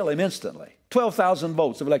would kill him instantly. 12,000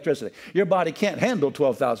 volts of electricity. Your body can't handle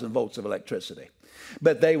 12,000 volts of electricity.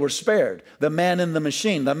 But they were spared. The man in the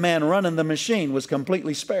machine, the man running the machine was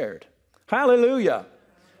completely spared. Hallelujah.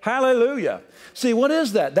 Hallelujah. See, what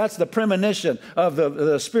is that? That's the premonition of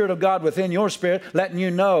the Spirit of God within your spirit, letting you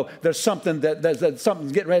know there's something that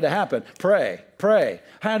something's getting ready to happen. Pray, pray.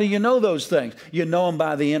 How do you know those things? You know them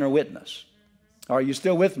by the inner witness. Are you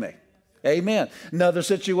still with me? Amen. Another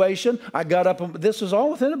situation, I got up, this was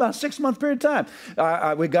all within about a 6-month period of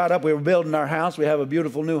time. We got up, we were building our house. We have a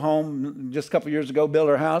beautiful new home just a couple of years ago, built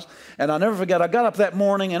our house. And I'll never forget, I got up that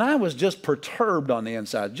morning and I was just perturbed on the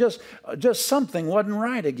inside. Just something wasn't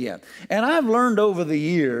right again. And I've learned over the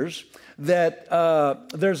years that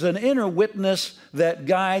there's an inner witness that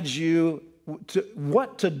guides you to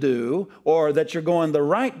what to do, or that you're going the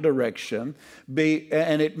right direction,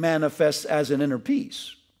 and it manifests as an inner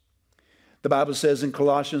peace. The Bible says in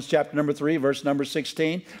Colossians chapter number 3, verse number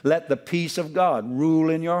 16, let the peace of God rule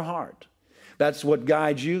in your heart. That's what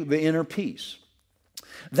guides you, the inner peace.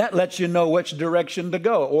 That lets you know which direction to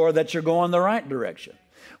go, or that you're going the right direction.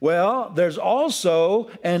 Well, there's also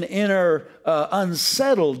an inner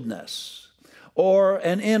unsettledness, or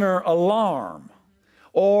an inner alarm,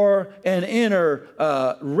 or an inner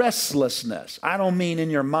restlessness. I don't mean in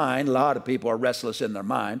your mind. A lot of people are restless in their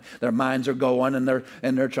mind. Their minds are going and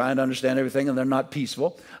they're trying to understand everything and they're not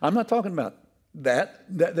peaceful. I'm not talking about that.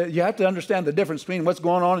 You have to understand the difference between what's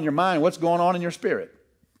going on in your mind and what's going on in your spirit.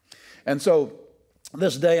 And so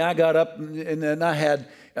this day I got up and I had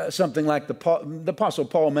something like the Apostle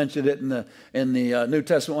Paul mentioned it in the New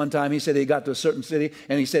Testament one time. He said he got to a certain city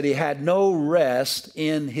and he said he had no rest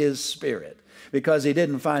in his spirit, because he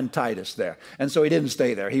didn't find Titus there. And so he didn't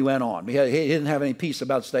stay there. He went on. He didn't have any peace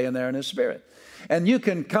about staying there in his spirit. And you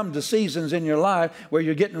can come to seasons in your life where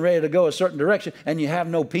you're getting ready to go a certain direction and you have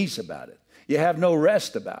no peace about it. You have no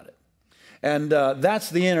rest about it. And that's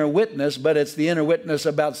the inner witness, but it's the inner witness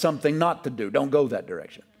about something not to do. Don't go that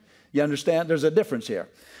direction. You understand? There's a difference here.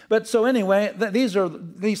 But so anyway,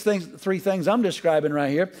 these things, three things I'm describing right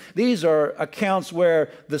here. These are accounts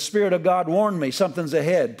where the Spirit of God warned me, something's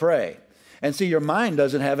ahead, pray. And see, your mind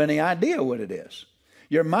doesn't have any idea what it is.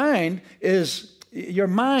 Your mind is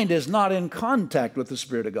not in contact with the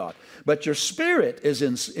Spirit of God, but your spirit is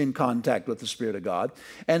in contact with the Spirit of God.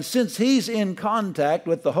 And since He's in contact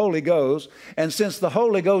with the Holy Ghost, and since the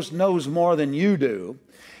Holy Ghost knows more than you do,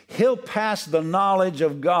 He'll pass the knowledge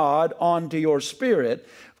of God on to your spirit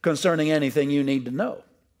concerning anything you need to know.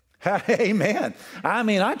 Amen. I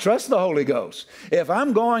mean, I trust the Holy Ghost. If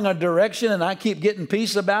I'm going a direction and I keep getting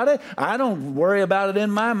peace about it, I don't worry about it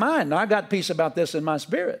in my mind. I got peace about this in my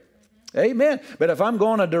spirit. Amen. But if I'm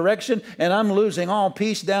going a direction and I'm losing all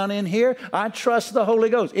peace down in here, I trust the Holy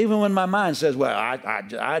Ghost. Even when my mind says, well,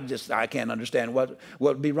 I can't understand what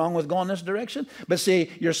would be wrong with going this direction. But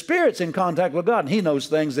see, your spirit's in contact with God, and He knows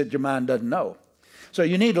things that your mind doesn't know. So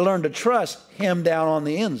you need to learn to trust Him down on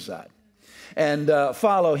the inside and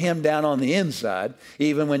follow Him down on the inside,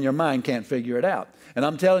 even when your mind can't figure it out. And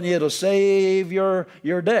I'm telling you, it'll save your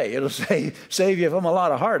day. It'll save you from a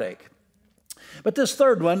lot of heartache. But this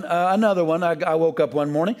third one, another one, I woke up one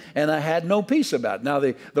morning and I had no peace about it. Now,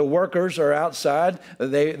 the workers are outside. I'm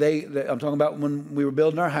talking about when we were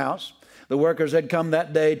building our house. The workers had come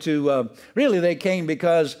that day really they came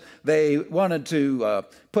because they wanted to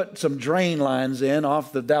put some drain lines in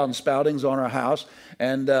off the downspoutings on our house.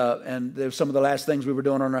 And there's some of the last things we were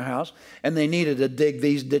doing on our house. And they needed to dig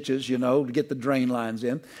these ditches, to get the drain lines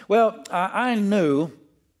in. Well, I knew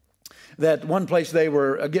that one place they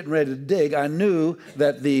were getting ready to dig, I knew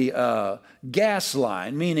that the gas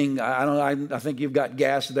line, meaning, I think you've got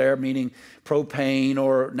gas there, meaning propane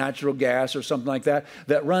or natural gas or something like that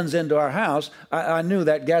runs into our house. I knew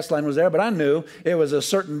that gas line was there, but I knew it was a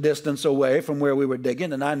certain distance away from where we were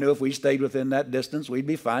digging, and I knew if we stayed within that distance, we'd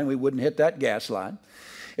be fine. We wouldn't hit that gas line.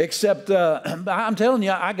 Except, I'm telling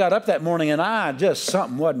you, I got up that morning and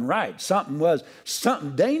something wasn't right.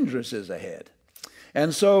 Something dangerous is ahead.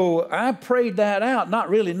 And so I prayed that out, not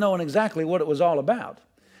really knowing exactly what it was all about.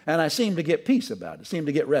 And I seemed to get peace about it, seemed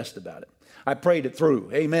to get rest about it. I prayed it through.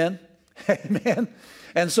 Amen? Amen?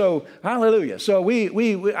 And so, hallelujah. So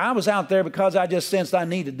I was out there because I just sensed I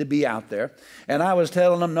needed to be out there. And I was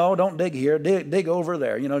telling them, no, don't dig here, dig over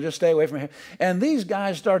there. Just stay away from here. And these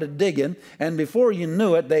guys started digging, and before you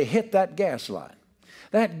knew it, they hit that gas line.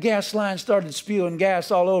 That gas line started spewing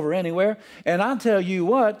gas all over anywhere. And I'll tell you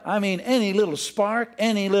what, any little spark,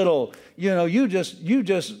 any little,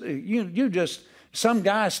 some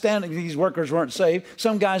guy standing, these workers weren't saved,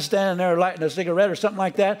 some guy standing there lighting a cigarette or something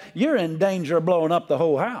like that, you're in danger of blowing up the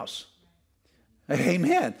whole house.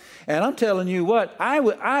 Amen. And I'm telling you what,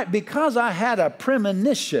 because I had a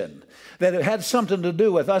premonition that it had something to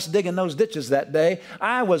do with us digging those ditches that day,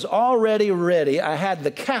 I was already ready. I had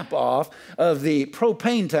the cap off of the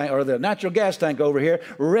propane tank or the natural gas tank over here,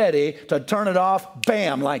 ready to turn it off,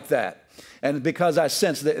 bam, like that. And because I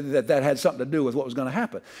sensed that had something to do with what was going to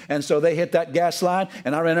happen. And so they hit that gas line,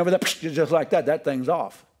 and I ran over there, just like that. That thing's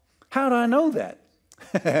off. How do I know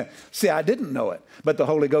that? See, I didn't know it, but the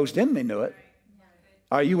Holy Ghost in me knew it.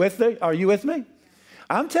 Are you with me? Are you with me?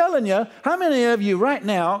 I'm telling you, how many of you right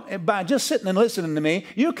now, by just sitting and listening to me,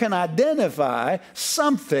 you can identify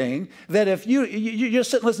something that if you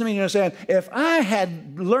just sit and listen to me and you're saying, if I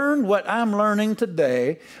had learned what I'm learning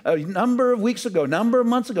today, a number of weeks ago, number of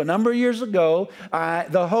months ago, number of years ago,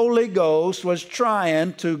 the Holy Ghost was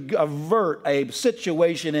trying to avert a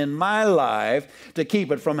situation in my life to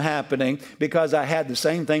keep it from happening because I had the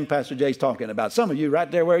same thing Pastor Jay's talking about. Some of you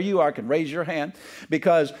right there where you are can raise your hand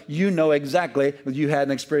because you know exactly that you had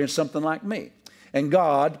and experienced something like me. And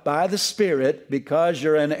God, by the Spirit, because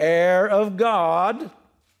you're an heir of God,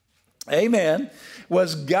 amen,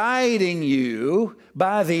 was guiding you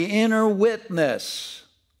by the inner witness.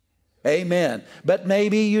 Amen. But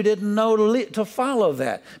maybe you didn't know to follow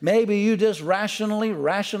that. Maybe you just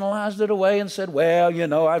rationalized it away and said,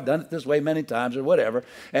 well, I've done it this way many times or whatever.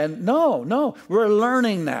 And no, we're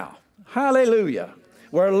learning now. Hallelujah.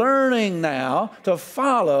 We're learning now to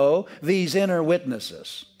follow these inner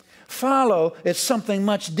witnesses. Follow, it's something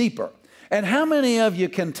much deeper. And how many of you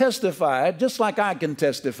can testify, just like I can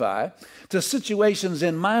testify, to situations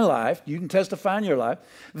in my life, you can testify in your life,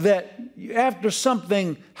 that after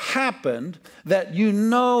something happened that you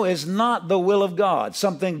know is not the will of God,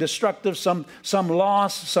 something destructive, some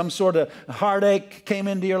loss, some sort of heartache came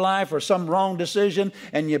into your life, or some wrong decision,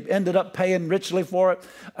 and you ended up paying richly for it.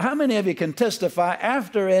 How many of you can testify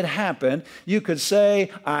after it happened, you could say,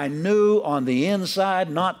 I knew on the inside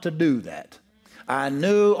not to do that. I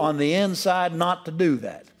knew on the inside not to do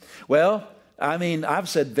that. Well, I mean, I've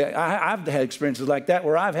said that. I've had experiences like that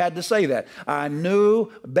where I've had to say that. I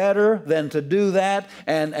knew better than to do that,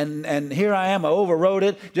 and here I am. I overrode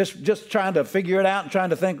it, just trying to figure it out and trying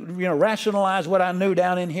to think, rationalize what I knew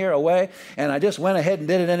down in here away, and I just went ahead and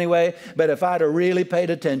did it anyway. But if I'd have really paid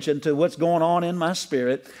attention to what's going on in my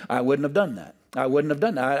spirit, I wouldn't have done that. I wouldn't have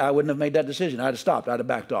done that. I wouldn't have made that decision. I'd have stopped. I'd have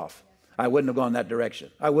backed off. I wouldn't have gone that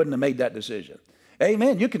direction. I wouldn't have made that decision.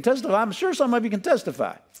 Amen. You can testify. I'm sure some of you can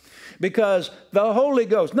testify. Because the Holy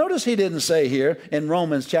Ghost, notice he didn't say here in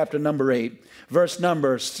Romans chapter number 8, verse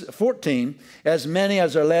number 14, as many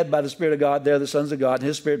as are led by the Spirit of God, they're the sons of God, and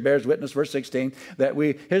his Spirit bears witness, verse 16, that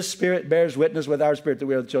his Spirit bears witness with our spirit that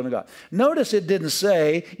we are the children of God. Notice it didn't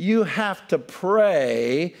say you have to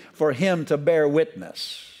pray for him to bear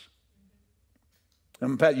witness.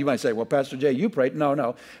 And you might say, well, Pastor Jay, you prayed.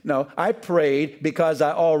 No. I prayed because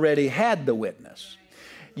I already had the witness.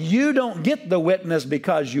 You don't get the witness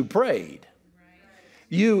because you prayed.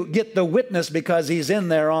 You get the witness because he's in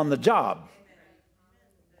there on the job.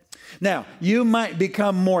 Now, you might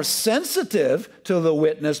become more sensitive to the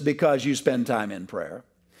witness because you spend time in prayer.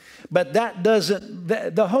 But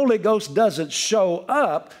the Holy Ghost doesn't show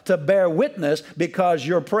up to bear witness because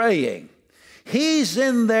you're praying. He's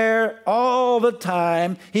in there all the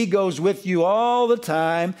time. He goes with you all the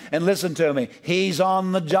time. And listen to me, he's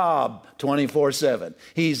on the job 24/7.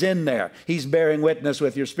 He's in there. He's bearing witness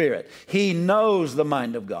with your spirit. He knows the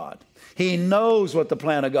mind of God. He knows what the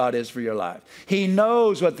plan of God is for your life. He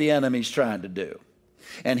knows what the enemy's trying to do.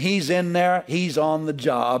 And he's in there, he's on the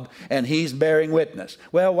job, and he's bearing witness.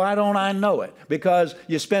 Well, why don't I know it? Because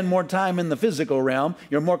you spend more time in the physical realm,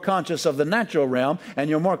 you're more conscious of the natural realm, and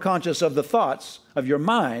you're more conscious of the thoughts of your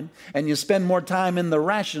mind, and you spend more time in the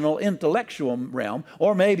rational, intellectual realm,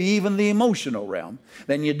 or maybe even the emotional realm,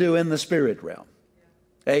 than you do in the spirit realm.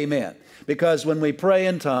 Amen. Because when we pray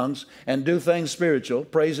in tongues and do things spiritual,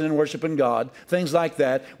 praising and worshiping God, things like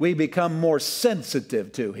that, we become more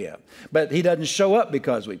sensitive to him. But he doesn't show up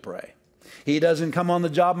because we pray. He doesn't come on the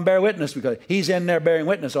job and bear witness because he's in there bearing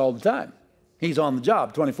witness all the time. He's on the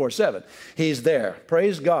job 24/7. He's there.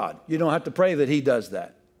 Praise God. You don't have to pray that he does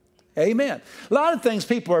that. Amen. A lot of things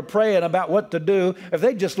people are praying about what to do. If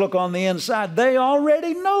they just look on the inside, they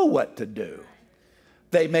already know what to do.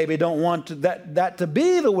 They maybe don't want that to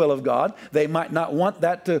be the will of God. They might not want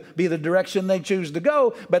that to be the direction they choose to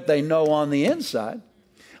go, but they know on the inside.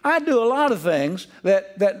 I do a lot of things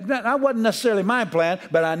that wasn't necessarily my plan,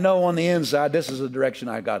 but I know on the inside this is the direction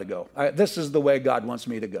I got to go. This is the way God wants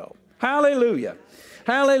me to go. Hallelujah.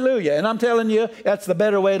 Hallelujah. And I'm telling you, that's the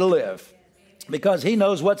better way to live because he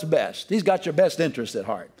knows what's best. He's got your best interest at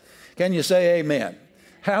heart. Can you say amen?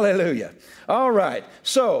 Hallelujah. All right.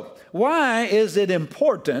 So, why is it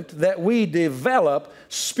important that we develop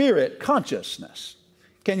spirit consciousness?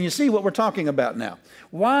 Can you see what we're talking about now?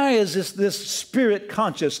 Why is this spirit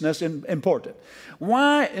consciousness important?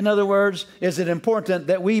 Why, in other words, is it important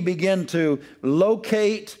that we begin to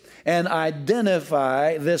locate and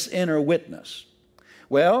identify this inner witness?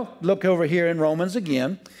 Well, look over here in Romans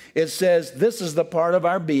again. It says, this is the part of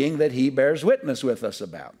our being that he bears witness with us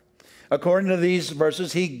about. According to these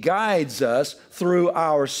verses, he guides us through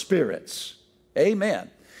our spirits.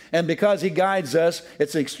 Amen. And because he guides us,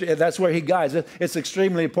 that's where he guides us. It's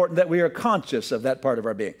extremely important that we are conscious of that part of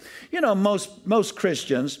our being. You know, most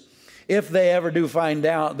Christians, if they ever do find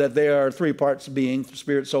out that they are three parts being,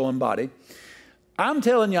 spirit, soul, and body, I'm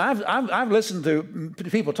telling you, I've listened to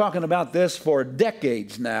people talking about this for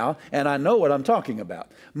decades now, and I know what I'm talking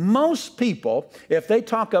about. Most people, if they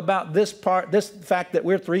talk about this fact that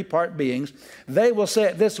we're three-part beings, they will say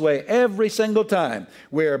it this way every single time.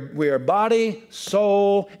 We are body,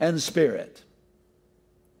 soul, and spirit.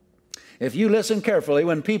 If you listen carefully,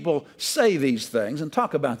 when people say these things and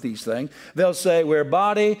talk about these things, they'll say we're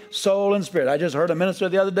body, soul, and spirit. I just heard a minister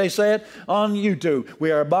the other day say it on YouTube.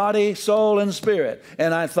 We are body, soul, and spirit.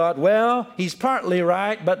 And I thought, well, he's partly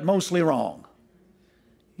right, but mostly wrong.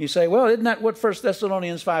 You say, well, isn't that what 1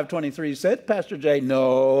 Thessalonians 5:23 said, Pastor Jay?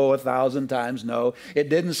 No, 1,000 times no. It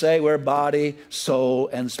didn't say we're body, soul,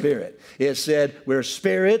 and spirit. It said we're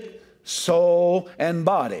spirit, soul, and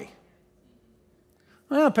body.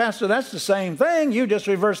 Well, Pastor, that's the same thing. You just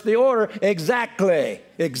reversed the order. Exactly.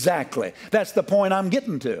 That's the point I'm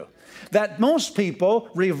getting to. That most people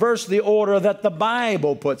reverse the order that the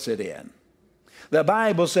Bible puts it in. The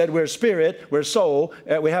Bible said we're spirit, we're soul,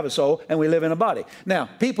 we have a soul, and we live in a body. Now,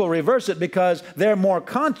 people reverse it because they're more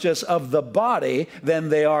conscious of the body than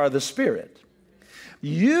they are the spirit.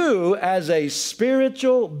 You, as a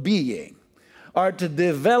spiritual being, are to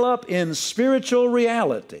develop in spiritual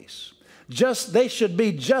realities. They should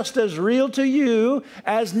be just as real to you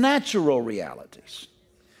as natural realities.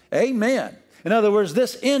 Amen. In other words,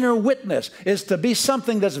 this inner witness is to be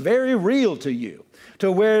something that's very real to you, to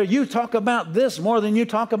where you talk about this more than you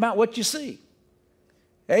talk about what you see.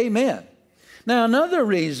 Amen. Now, another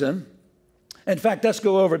reason, in fact, let's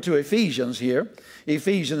go over to Ephesians here,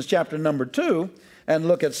 Ephesians chapter number 2, and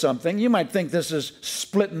look at something. You might think this is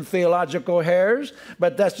splitting theological hairs,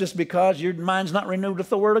 but that's just because your mind's not renewed with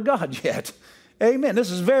the Word of God yet. Amen.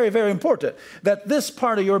 This is very, very important, that this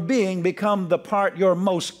part of your being become the part you're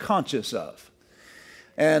most conscious of.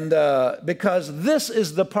 And because this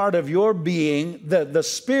is the part of your being, the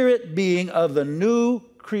spirit being of the new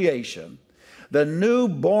creation, the new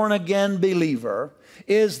born-again believer,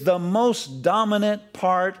 is the most dominant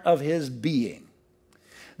part of his being.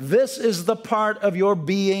 This is the part of your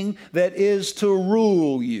being that is to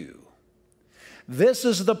rule you. This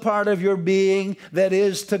is the part of your being that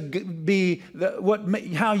is to be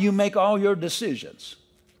how you make all your decisions.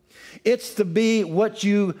 It's to be what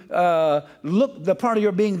you the part of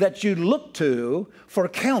your being that you look to for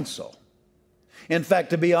counsel. In fact,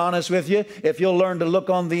 to be honest with you, if you'll learn to look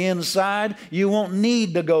on the inside, you won't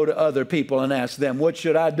need to go to other people and ask them, what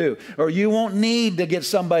should I do? Or you won't need to get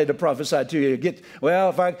somebody to prophesy to you.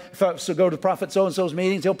 If I go to prophet so-and-so's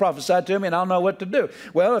meetings, he'll prophesy to me and I'll know what to do.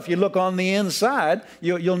 Well, if you look on the inside,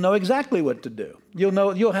 you'll know exactly what to do.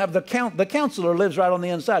 You'll have the counselor lives right on the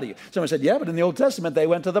inside of you. Someone said, yeah, but in the Old Testament, they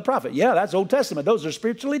went to the prophet. Yeah, that's Old Testament. Those are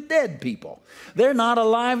spiritually dead people. They're not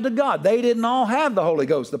alive to God. They didn't all have the Holy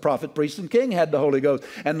Ghost. The prophet, priest, and king had the Holy Ghost.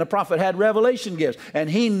 And the prophet had revelation gifts. And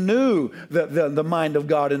he knew the mind of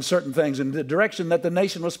God in certain things and the direction that the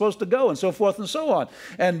nation was supposed to go and so forth and so on.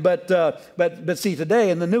 But see, today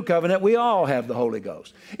in the New Covenant, we all have the Holy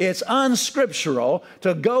Ghost. It's unscriptural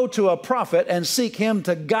to go to a prophet and seek him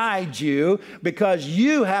to guide you because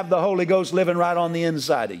you have the Holy Ghost living right on the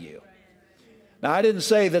inside of you. Now, I didn't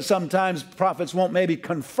say that sometimes prophets won't maybe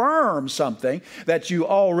confirm something that you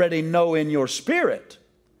already know in your spirit,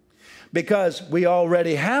 because we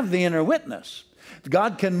already have the inner witness.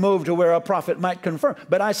 God can move to where a prophet might confirm.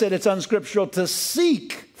 But I said it's unscriptural to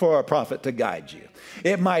seek for a prophet to guide you.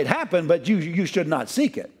 It might happen, but you should not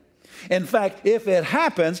seek it. In fact, if it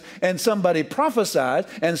happens and somebody prophesied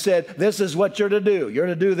and said, this is what you're to do. You're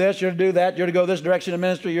to do this, you're to do that, you're to go this direction in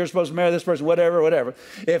ministry, you're supposed to marry this person, whatever.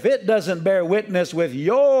 If it doesn't bear witness with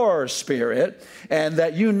your spirit and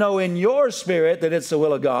that you know in your spirit that it's the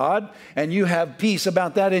will of God and you have peace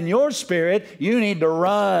about that in your spirit, you need to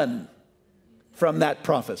run from that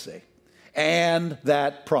prophecy and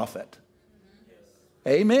that prophet.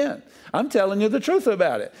 Amen. I'm telling you the truth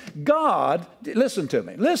about it. God, listen to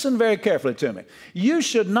me. Listen very carefully to me. You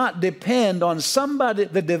should not depend on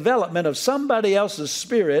the development of somebody else's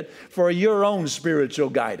spirit for your own spiritual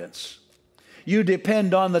guidance. You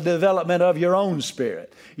depend on the development of your own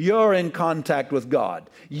spirit. You're in contact with God.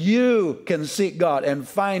 You can seek God and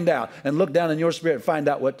find out and look down in your spirit and find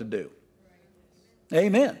out what to do.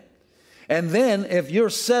 Amen. And then if you're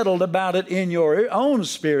settled about it in your own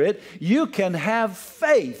spirit, you can have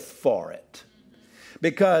faith for it.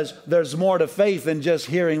 Because there's more to faith than just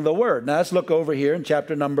hearing the word. Now let's look over here in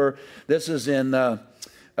this is in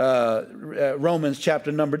Romans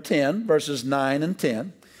chapter number 10, verses 9 and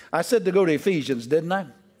 10. I said to go to Ephesians, didn't I?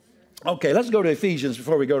 Okay, let's go to Ephesians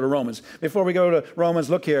before we go to Romans. Before we go to Romans,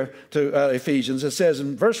 look here to Ephesians. It says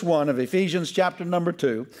in verse 1 of Ephesians chapter number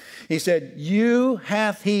 2, he said, you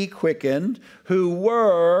hath he quickened who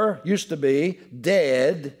used to be,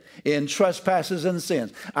 dead in trespasses and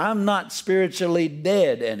sins. I'm not spiritually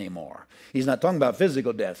dead anymore. He's not talking about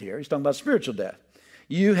physical death here. He's talking about spiritual death.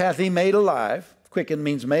 You hath he made alive. Quickened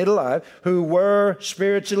means made alive. Who were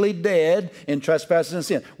spiritually dead in trespasses and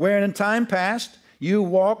sins. Wherein in time past, you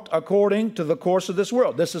walked according to the course of this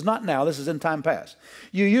world. This is not now, this is in time past.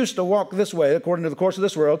 You used to walk this way according to the course of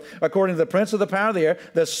this world, according to the prince of the power of the air,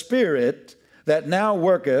 the spirit that now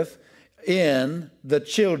worketh in the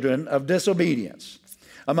children of disobedience,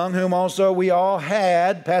 among whom also we all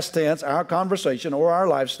had, past tense, our conversation or our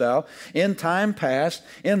lifestyle, in time past,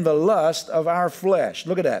 in the lust of our flesh.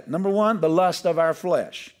 Look at that. Number one, the lust of our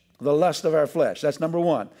flesh. The lust of our flesh. That's number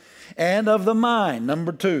one. And of the mind.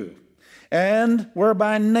 Number two. And we're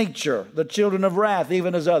by nature the children of wrath,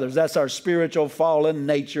 even as others. That's our spiritual fallen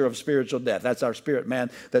nature of spiritual death. That's our spirit man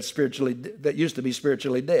that used to be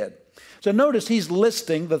spiritually dead. So notice he's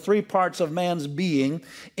listing the three parts of man's being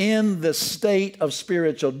in the state of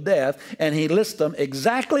spiritual death, and he lists them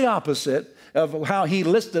exactly opposite of how he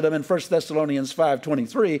listed them in 1 Thessalonians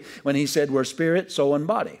 5:23 when he said we're spirit, soul, and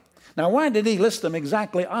body. Now, why did he list them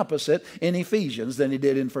exactly opposite in Ephesians than he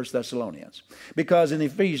did in 1 Thessalonians? Because in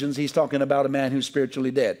Ephesians, he's talking about a man who's spiritually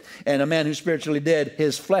dead. And a man who's spiritually dead,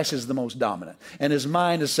 his flesh is the most dominant. And his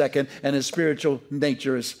mind is second, and his spiritual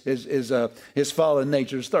nature his fallen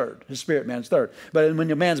nature is third. His spirit man's third. But when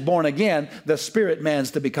your man's born again, the spirit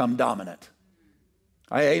man's to become dominant.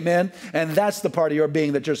 Amen. And that's the part of your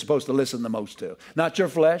being that you're supposed to listen the most to. Not your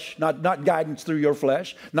flesh, not guidance through your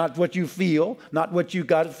flesh, not what you feel, not what you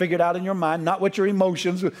got figured out in your mind, not what your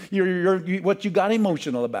emotions, what you got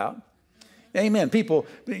emotional about. Amen.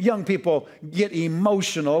 Young people get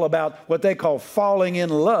emotional about what they call falling in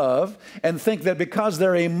love and think that because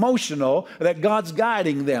they're emotional that God's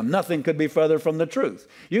guiding them. Nothing could be further from the truth.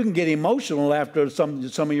 You can get emotional after some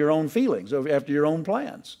of your own feelings, after your own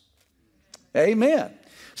plans. Amen.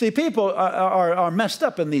 See, people are messed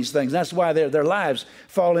up in these things. That's why their lives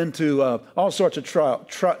fall into all sorts of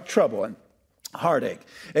trouble and heartache.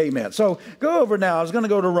 Amen. So go over now. I was going to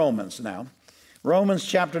go to Romans now. Romans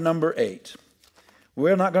chapter number 8.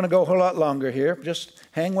 We're not going to go a whole lot longer here. Just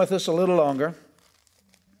hang with us a little longer.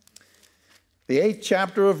 The 8th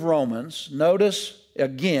chapter of Romans. Notice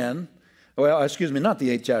again, not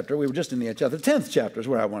the 8th chapter. We were just in the 8th chapter. The 10th chapter is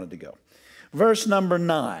where I wanted to go. Verse number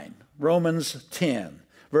 9. Romans 10.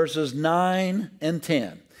 Verses 9 and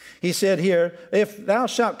 10. He said here, if thou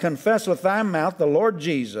shalt confess with thy mouth the Lord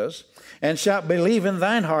Jesus, and shalt believe in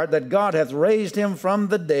thine heart that God hath raised him from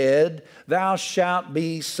the dead, thou shalt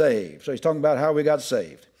be saved. So he's talking about how we got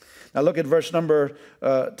saved. Now look at verse number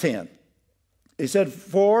 10. He said,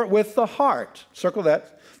 for with the heart, circle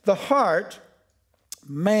that, the heart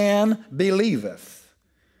man believeth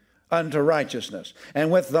unto righteousness, and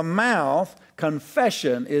with the mouth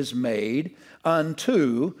confession is made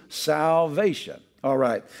unto salvation. All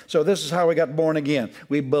right. So this is how we got born again.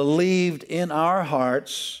 We believed in our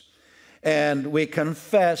hearts and we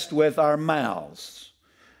confessed with our mouths.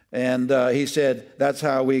 And he said that's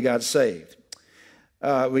how we got saved.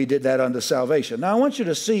 We did that unto salvation. Now I want you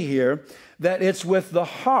to see here that it's with the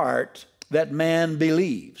heart that man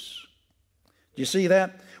believes. Do you see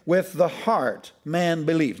that? With the heart man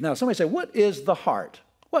believes. Now somebody say, what is the heart?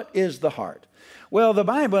 What is the heart? Well, the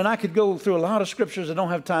Bible, and I could go through a lot of scriptures. I don't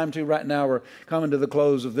have time to right now. We're coming to the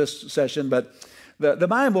close of this session. But the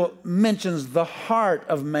Bible mentions the heart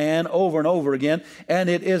of man over and over again. And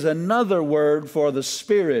it is another word for the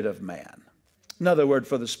spirit of man. Another word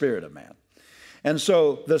for the spirit of man. And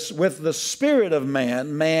so with the spirit of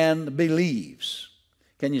man, man believes.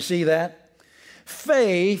 Can you see that?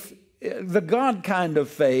 Faith, the God kind of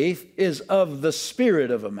faith, is of the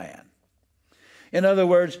spirit of a man. In other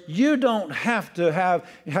words, you don't have to have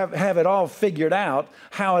it all figured out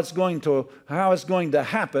how it's going to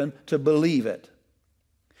happen to believe it.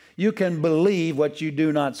 You can believe what you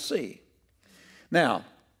do not see. Now,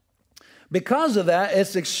 because of that,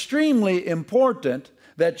 it's extremely important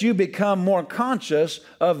that you become more conscious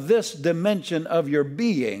of this dimension of your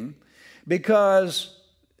being, because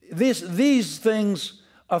these things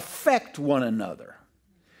affect one another.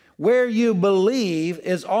 Where you believe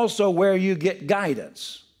is also where you get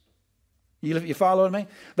guidance. You following me?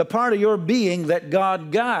 The part of your being that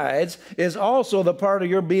God guides is also the part of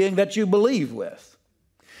your being that you believe with.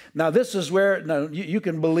 Now this is where you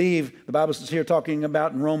can believe, the Bible is here talking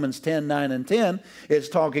about in Romans 10, 9 and 10, it's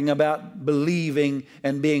talking about believing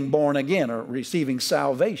and being born again or receiving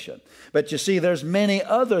salvation. But you see, there's many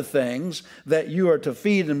other things that you are to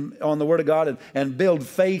feed on the Word of God and build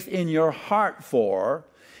faith in your heart for,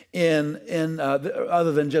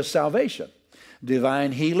 other than just salvation.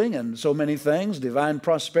 Divine healing and so many things, divine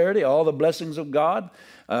prosperity, all the blessings of God,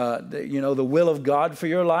 the will of God for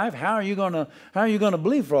your life. How are you going to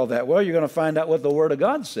believe for all that? Well, you're going to find out what the Word of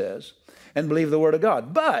God says and believe the Word of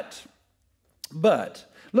God. But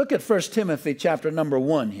look at 1 Timothy chapter number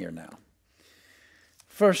 1 here now.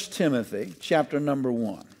 1 Timothy chapter number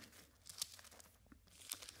 1.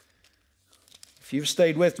 If you've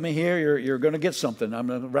stayed with me here, you're going to get something. I'm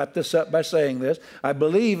going to wrap this up by saying this. I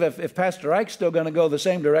believe if Pastor Ike's still going to go the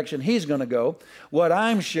same direction he's going to go, what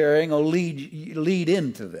I'm sharing will lead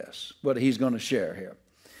into this, what he's going to share here.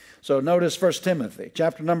 So notice 1 Timothy,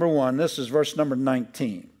 chapter number 1. This is verse number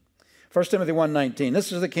 19. 1 Timothy 1:19.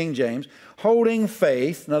 This is the King James. Holding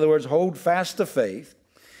faith, in other words, hold fast to faith,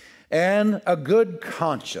 and a good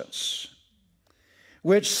conscience.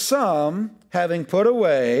 which some, having put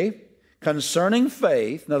away concerning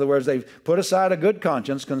faith, in other words, they've put aside a good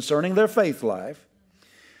conscience concerning their faith life,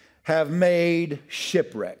 have made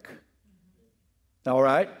shipwreck. All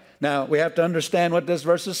right? Now, we have to understand what this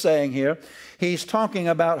verse is saying here. He's talking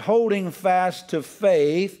about holding fast to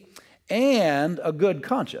faith and a good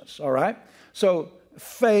conscience. All right? So,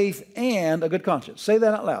 faith and a good conscience. Say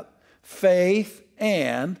that out loud. Faith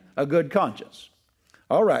and a good conscience.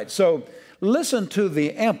 All right, so listen to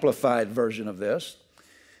the amplified version of this.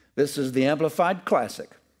 This is the Amplified Classic.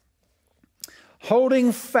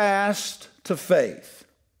 Holding fast to faith,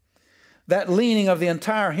 that leaning of the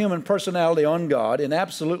entire human personality on God in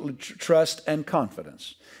absolute trust and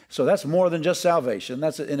confidence. So that's more than just salvation.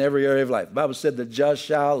 That's in every area of life. The Bible said the just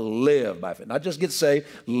shall live by faith. Not just get saved,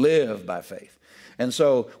 live by faith. And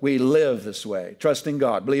so we live this way, trusting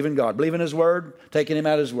God, believing His word, taking Him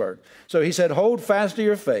at His word. So he said, hold fast to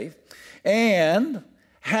your faith and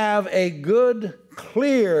have a good,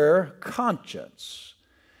 clear conscience.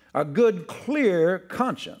 A good, clear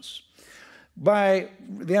conscience. The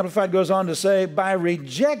Amplified goes on to say, by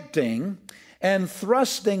rejecting and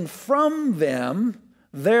thrusting from them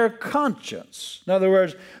their conscience. In other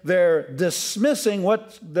words, they're dismissing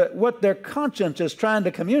what their conscience is trying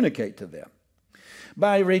to communicate to them.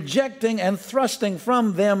 By rejecting and thrusting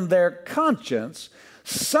from them their conscience,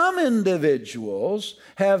 some individuals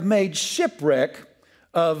have made shipwreck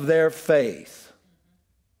of their faith.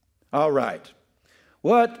 All right.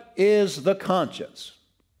 What is the conscience?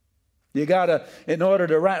 You got to, in order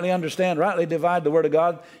to rightly understand, rightly divide the Word of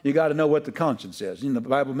God, you got to know what the conscience is. You know, the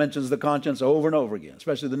Bible mentions the conscience over and over again,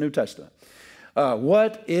 especially the New Testament.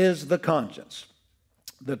 What is the conscience?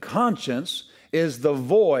 The conscience is the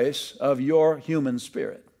voice of your human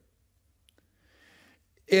spirit.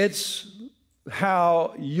 It's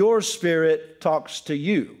how your spirit talks to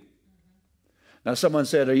you. Now, someone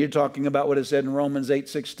said, are you talking about what it said in Romans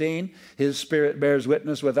 8:16? His spirit bears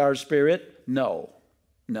witness with our spirit? No.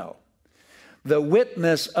 The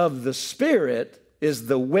witness of the Spirit is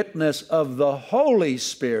the witness of the Holy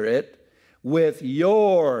Spirit with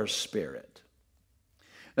your spirit.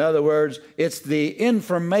 In other words, it's the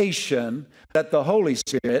information that the Holy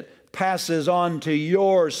Spirit passes on to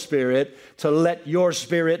your spirit to let your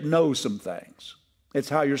spirit know some things. It's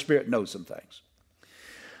how your spirit knows some things.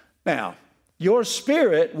 Now, your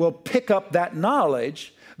spirit will pick up that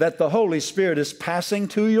knowledge that the Holy Spirit is passing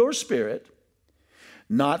to your spirit,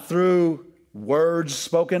 not through words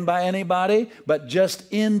spoken by anybody, but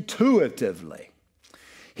just intuitively.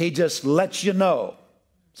 He just lets you know.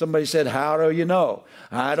 Somebody said, how do you know?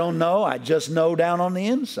 I don't know. I just know down on the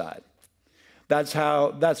inside. That's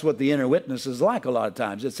what the inner witness is like a lot of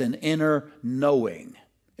times. It's an inner knowing.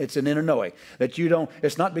 It's an inner knowing that you don't,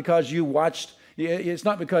 it's not because you watched, it's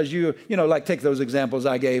not because you like take those examples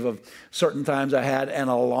I gave of certain times I had an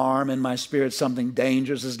alarm in my spirit, something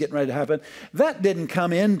dangerous is getting ready to happen. That didn't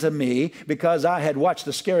come into me because I had watched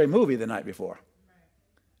a scary movie the night before.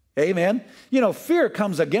 Amen. Fear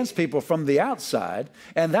comes against people from the outside,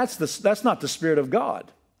 and that's not the Spirit of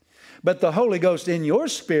God. But the Holy Ghost in your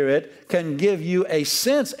spirit can give you a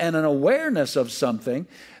sense and an awareness of something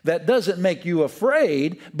that doesn't make you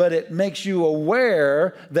afraid, but it makes you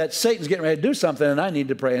aware that Satan's getting ready to do something and I need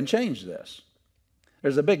to pray and change this.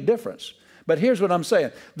 There's a big difference. But here's what I'm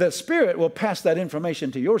saying. The Spirit will pass that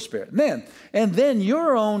information to your spirit. And then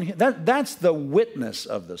your own, that's the witness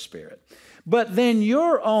of the Spirit. But then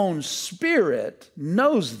your own spirit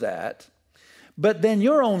knows that, but then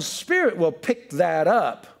your own spirit will pick that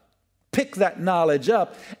knowledge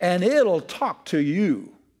up, and it'll talk to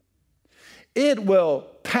you. It will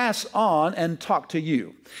pass on and talk to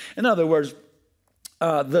you. In other words,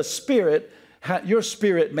 the Spirit, your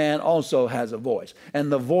spirit man also has a voice,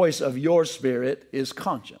 and the voice of your spirit is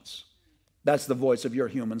conscience. That's the voice of your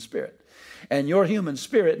human spirit. And your human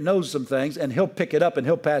spirit knows some things, and he'll pick it up and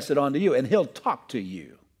he'll pass it on to you, and he'll talk to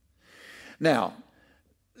you. Now,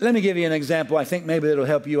 let me give you an example. I think maybe it'll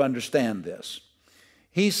help you understand this.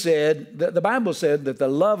 He said, the Bible said that the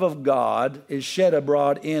love of God is shed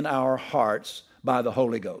abroad in our hearts by the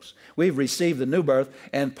Holy Ghost. We've received the new birth,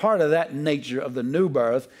 and part of that nature of the new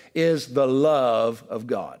birth is the love of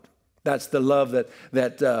God. That's the love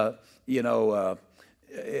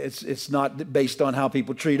it's not based on how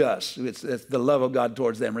people treat us. It's the love of God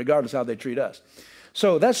towards them, regardless of how they treat us.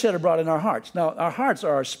 So that's shed abroad in our hearts. Now, our hearts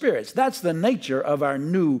are our spirits. That's the nature of our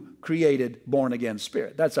new created, born-again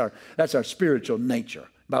spirit. That's our spiritual nature.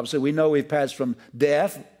 The Bible says we know we've passed from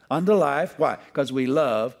death unto life. Why? Because we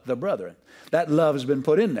love the brethren. That love has been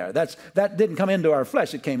put in there. That didn't come into our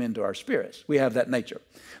flesh. It came into our spirits. We have that nature,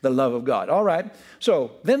 the love of God. All right.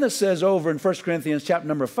 So then it says over in 1 Corinthians chapter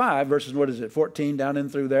number 5, verses, 14 down in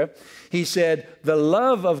through there. He said, the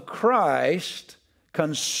love of Christ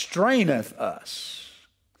constraineth us.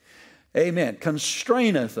 Amen.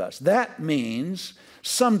 Constraineth us. That means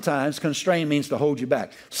sometimes constrain means to hold you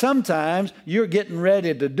back. Sometimes you're getting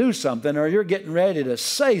ready to do something or you're getting ready to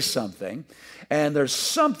say something, and there's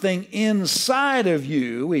something inside of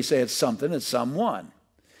you. We say it's something, it's someone.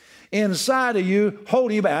 Inside of you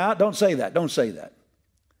holding you back. Don't say that. Don't say that.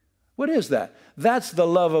 What is that? That's the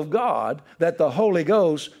love of God that the Holy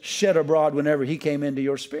Ghost shed abroad whenever He came into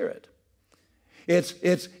your spirit.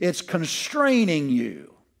 It's constraining you.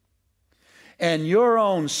 And your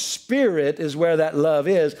own spirit is where that love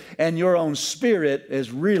is. And your own spirit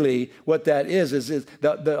is really what that is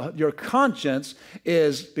your conscience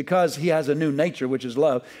is, because He has a new nature, which is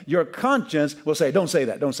love. Your conscience will say, don't say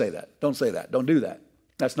that, don't say that, don't say that, don't do that.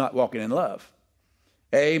 That's not walking in love.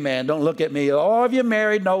 Amen. Don't look at me. All of you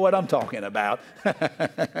married know what I'm talking about.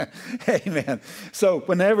 Amen. So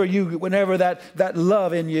whenever that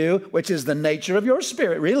love in you, which is the nature of your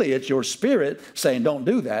spirit, really it's your spirit saying don't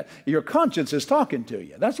do that, your conscience is talking to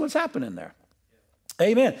you. That's what's happening there.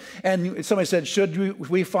 Amen. And somebody said, should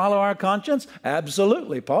we follow our conscience?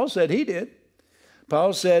 Absolutely. Paul said he did.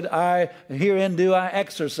 Paul said, herein do I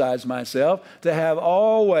exercise myself to have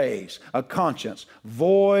always a conscience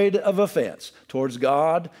void of offense towards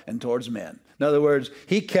God and towards men. In other words,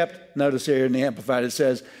 he kept, notice here in the Amplified, it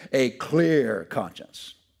says, a clear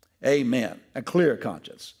conscience. Amen. A clear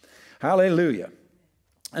conscience. Hallelujah.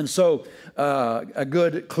 And so a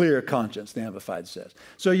good, clear conscience, the Amplified says.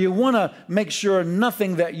 So you want to make sure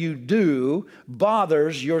nothing that you do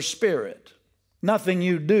bothers your spirit. Nothing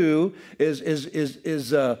you do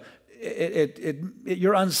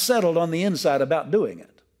you're unsettled on the inside about doing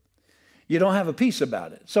it. You don't have a peace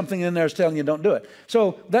about it. Something in there is telling you don't do it.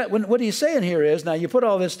 So what he's saying here is, now you put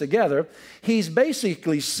all this together, he's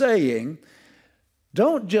basically saying,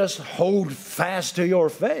 don't just hold fast to your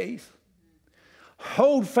faith.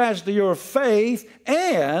 Hold fast to your faith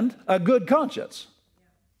and a good conscience.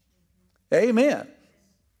 Amen.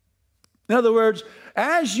 In other words,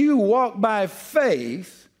 as you walk by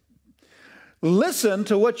faith, listen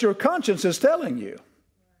to what your conscience is telling you.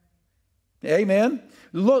 Amen.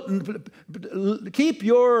 Keep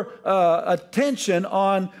your attention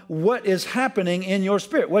on what is happening in your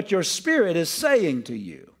spirit, what your spirit is saying to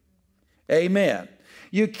you. Amen.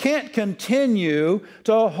 You can't continue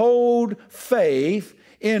to hold faith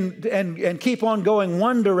and keep on going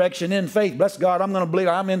one direction in faith. Bless God, I'm going to believe,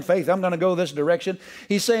 I'm in faith, I'm going to go this direction.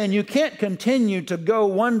 He's saying you can't continue to go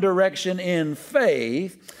one direction in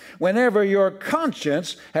faith whenever your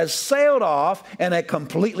conscience has sailed off in a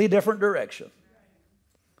completely different direction.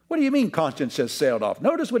 What do you mean conscience has sailed off?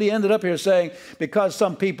 Notice what he ended up here saying, because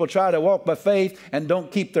some people try to walk by faith and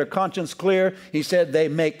don't keep their conscience clear. He said they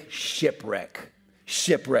make shipwreck.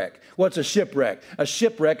 Shipwreck. What's a shipwreck? A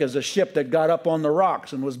shipwreck is a ship that got up on the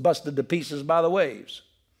rocks and was busted to pieces by the waves.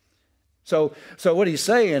 So what he's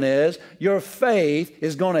saying is your faith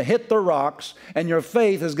is going to hit the rocks and your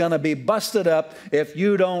faith is going to be busted up if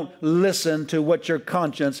you don't listen to what your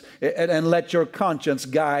conscience and let your conscience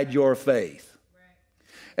guide your faith.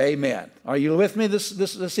 Right. Amen. Are you with me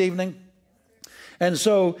this evening? And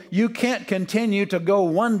so you can't continue to go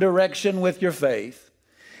one direction with your faith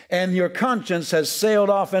and your conscience has sailed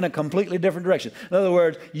off in a completely different direction. In other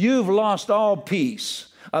words, you've lost all peace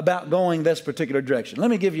about going this particular direction. Let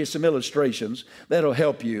me give you some illustrations that'll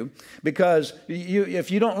help you, because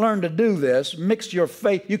if you don't learn to do this, mix your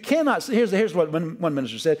faith. You cannot, here's what one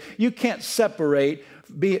minister said, you can't separate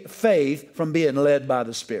faith from being led by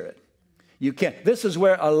the Spirit. You can't. This is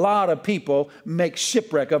where a lot of people make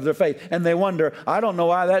shipwreck of their faith, and they wonder, I don't know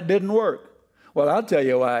why that didn't work. Well, I'll tell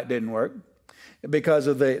you why it didn't work. Because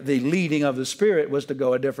of the leading of the Spirit was to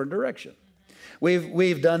go a different direction.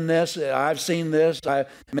 We've done this. I've seen this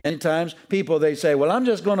many times. People, they say, well, I'm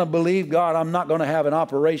just going to believe God. I'm not going to have an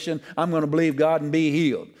operation. I'm going to believe God and be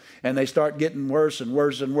healed. And they start getting worse and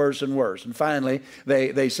worse and worse and worse. And finally,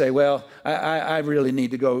 they say, well, I really need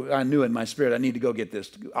to go. I knew in my spirit I need to go get this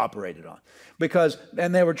operated on.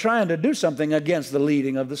 And they were trying to do something against the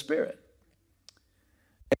leading of the Spirit.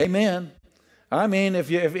 Amen. I mean, if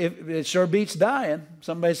it sure beats dying.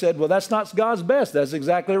 Somebody said, well, that's not God's best. That's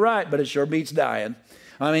exactly right, but it sure beats dying.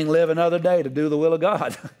 I mean, live another day to do the will of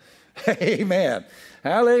God. Amen.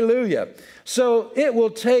 Hallelujah. So it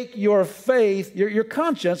will take your faith, your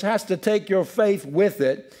conscience has to take your faith with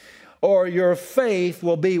it, or your faith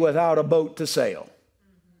will be without a boat to sail.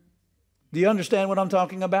 Do you understand what I'm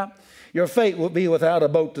talking about? Your faith will be without a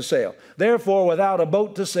boat to sail. Therefore, without a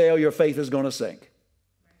boat to sail, your faith is going to sink.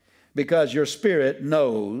 Because your spirit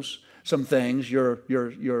knows some things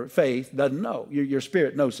your faith doesn't know. Your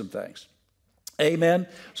spirit knows some things. Amen?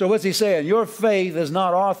 So what's he saying? Your faith is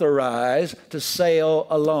not authorized to sail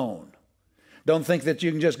alone. Don't think that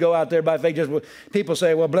you can just go out there by faith. People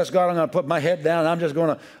say, well, bless God, I'm going to put my head down and I'm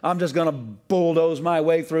just going to bulldoze my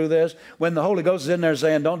way through this. When the Holy Ghost is in there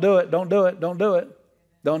saying, don't do it, don't do it, don't do it,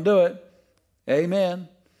 don't do it. Amen.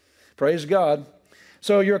 Praise God.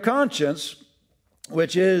 So your conscience,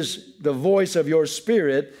 which is the voice of your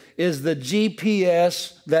spirit, is the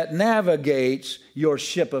GPS that navigates your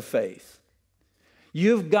ship of faith.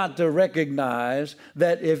 You've got to recognize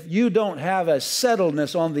that if you don't have a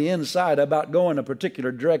settledness on the inside about going a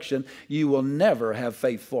particular direction, you will never have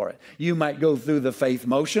faith for it. You might go through the faith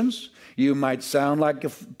motions. You might sound like a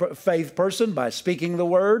faith person by speaking the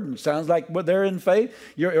word. It sounds like they're in faith,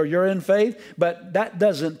 you're in faith, but that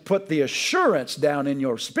doesn't put the assurance down in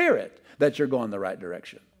your spirit that you're going the right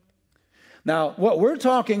direction. Now, what we're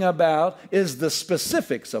talking about is the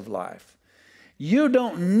specifics of life. You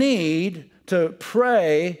don't need to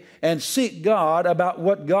pray and seek God about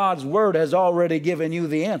what God's word has already given you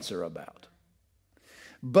the answer about.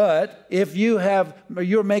 But if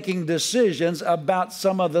you're making decisions about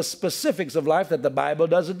some of the specifics of life that the Bible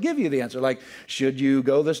doesn't give you the answer, like should you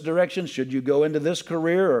go this direction, should you go into this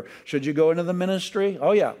career, or should you go into the ministry?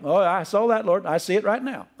 Oh yeah, I saw that, Lord. I see it right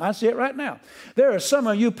now. I see it right now. There are some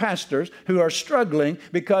of you pastors who are struggling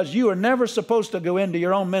because you are never supposed to go into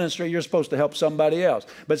your own ministry. You're supposed to help somebody else.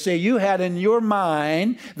 But see, you had in your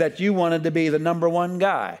mind that you wanted to be the number one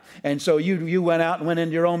guy, and so you went out and went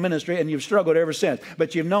into your own ministry, and you've struggled ever since.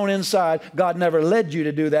 But you've known inside God never led you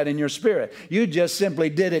to do that in your spirit. You just simply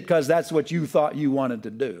did it because that's what you thought you wanted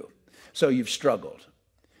to do. So you've struggled.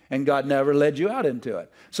 And God never led you out into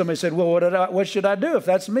it. Somebody said, well, what should I do if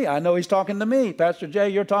that's me? I know he's talking to me. Pastor Jay,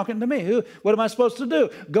 you're talking to me. What am I supposed to do?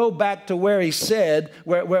 Go back to where he said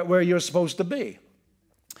where you're supposed to be.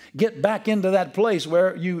 Get back into that place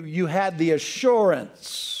where you had the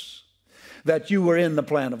assurance that you were in the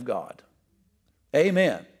plan of God.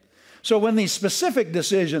 Amen. So when these specific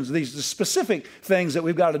decisions, these specific things that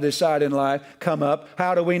we've got to decide in life come up,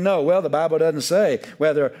 how do we know? Well, the Bible doesn't say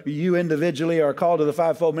whether you individually are called to the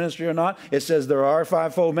fivefold ministry or not. It says there are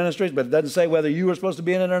fivefold ministries, but it doesn't say whether you are supposed to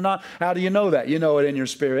be in it or not. How do you know that? You know it in your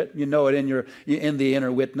spirit. You know it in the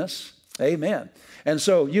inner witness. Amen. And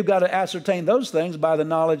so you've got to ascertain those things by the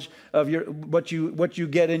knowledge of what you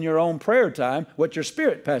get in your own prayer time, what your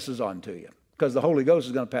spirit passes on to you, because the Holy Ghost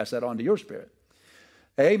is going to pass that on to your spirit.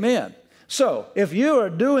 Amen. So if you are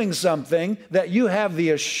doing something that you have the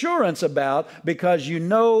assurance about because you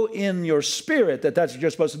know in your spirit that that's what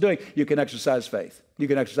you're supposed to do, you can exercise faith. You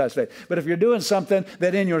can exercise faith. But if you're doing something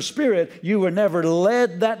that in your spirit you were never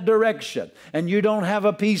led that direction and you don't have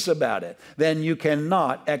a peace about it, then you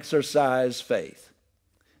cannot exercise faith.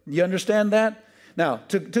 You understand that? Now,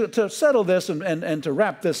 to settle this and to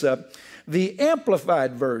wrap this up, the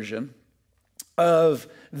Amplified version of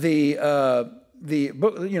the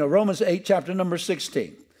book, Romans 8, chapter number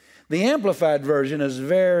 16. The Amplified version is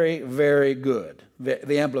very, very good.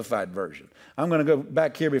 The Amplified version. I'm going to go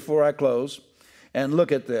back here before I close and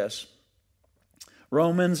look at this.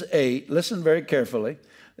 Romans 8, listen very carefully.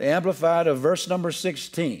 The Amplified of verse number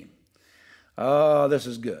 16. Oh, this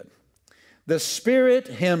is good. The Spirit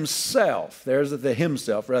Himself, there's the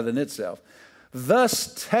Himself rather than itself,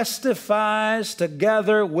 thus testifies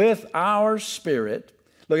together with our spirit.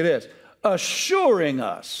 Look at this. Assuring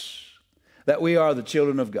us that we are the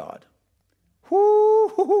children of God.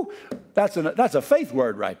 Woo-hoo-hoo. That's a faith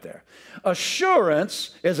word right there.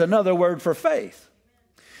 Assurance is another word for faith.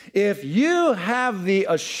 If you have the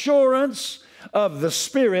assurance of the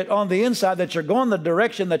Spirit on the inside that you're going the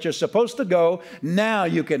direction that you're supposed to go, now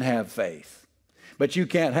you can have faith. But you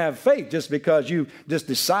can't have faith just because you just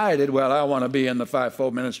decided, well, I want to be in the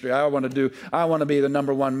fivefold ministry. I want to be the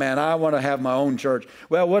number one man. I want to have my own church.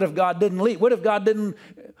 Well, what if God didn't lead? What if God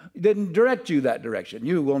didn't direct you that direction?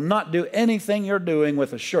 You will not do anything you're doing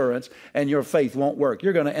with assurance, and your faith won't work.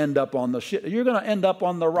 You're going to end up on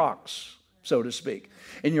the rocks, so to speak.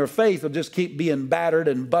 And your faith will just keep being battered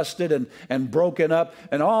and busted and broken up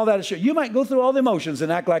and all that. You might go through all the emotions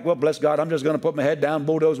and act like, well, bless God, I'm just going to put my head down,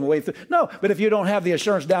 bulldoze my way through. No, but if you don't have the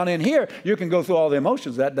assurance down in here, you can go through all the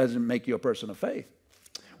emotions. That doesn't make you a person of faith.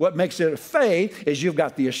 What makes it a faith is you've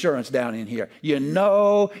got the assurance down in here. You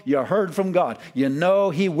know you heard from God. You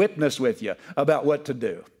know He witnessed with you about what to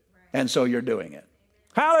do. And so you're doing it.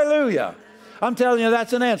 Hallelujah. I'm telling you,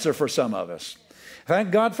 that's an answer for some of us.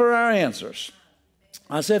 Thank God for our answers.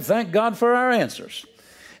 I said, thank God for our answers.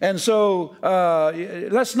 And so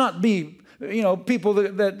let's not be, people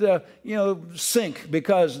that sink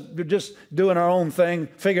because we're just doing our own thing,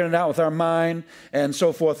 figuring it out with our mind, and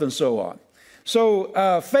so forth and so on.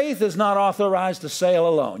 So faith is not authorized to sail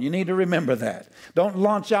alone. You need to remember that. Don't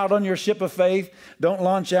launch out on your ship of faith. Don't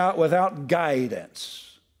launch out without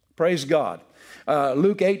guidance. Praise God.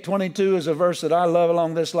 Luke 8:22 is a verse that I love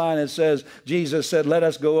along this line. It says, Jesus said, let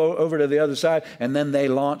us go over to the other side, and then they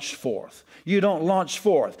launched forth. You don't launch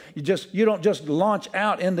forth. You don't just launch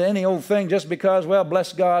out into any old thing just because, well,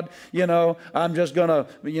 bless God, I'm just going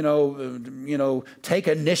to, take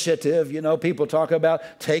initiative. People talk about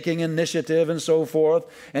taking initiative and so forth,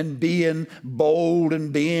 and being bold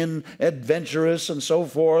and being adventurous and so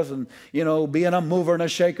forth, and, being a mover and a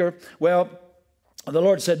shaker. Well, the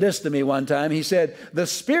Lord said this to me one time. He said, the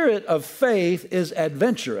spirit of faith is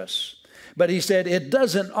adventurous, but he said it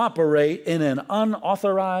doesn't operate in an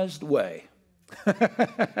unauthorized way.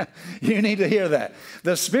 You need to hear that.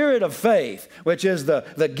 The spirit of faith, which is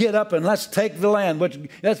the get up and let's take the land, which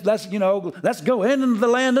let's go into the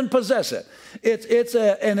land and possess it. It's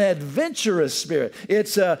an adventurous spirit.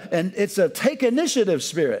 It's a take initiative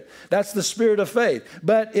spirit. That's the spirit of faith.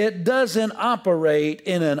 But it doesn't operate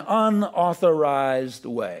in an unauthorized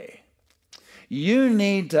way. You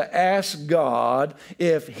need to ask God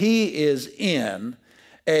if He is in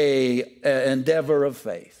an endeavor of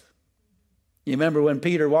faith. You remember when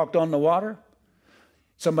Peter walked on the water?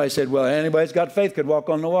 Somebody said, well, anybody's got faith could walk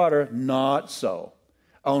on the water. Not so.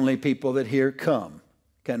 Only people that here come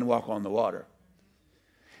can walk on the water.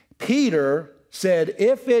 Peter said,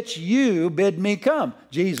 if it's you, bid me come.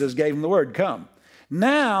 Jesus gave him the word, come.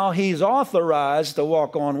 Now he's authorized to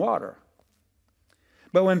walk on water.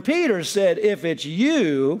 But when Peter said, if it's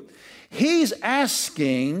you, he's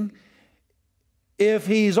asking if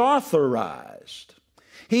he's authorized.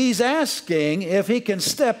 He's asking if he can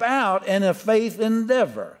step out in a faith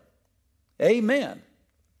endeavor. Amen.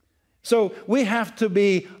 So we have to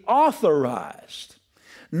be authorized,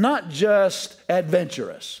 not just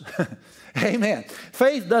adventurous. Amen.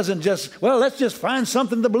 Faith doesn't just, well, let's just find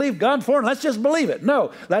something to believe God for and let's just believe it.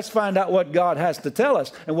 No, let's find out what God has to tell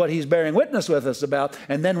us and what He's bearing witness with us about,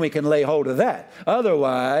 and then we can lay hold of that.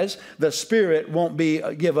 Otherwise, the Spirit won't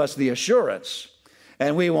give us the assurance,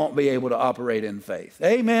 and we won't be able to operate in faith.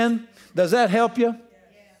 Amen. Does that help you?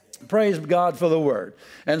 Praise God for the Word.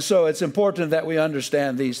 And so it's important that we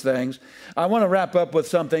understand these things. I want to wrap up with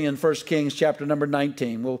something in 1 Kings chapter number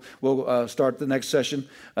 19. We'll start the next session,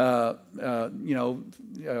 later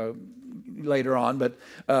on. But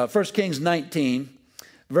 1 Kings 19,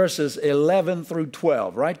 verses 11 through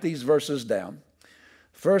 12. Write these verses down.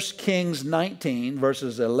 1 Kings 19,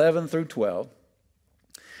 verses 11 through 12.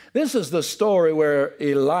 This is the story where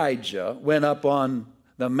Elijah went up on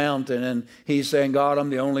the mountain, and he's saying, God, I'm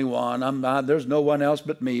the only one. There's no one else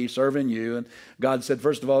but me serving you. And God said,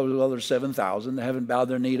 first of all, there's 7,000 that haven't bowed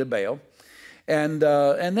their knee to Baal. And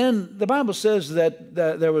then the Bible says that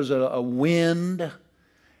there was a wind,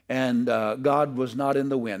 and God was not in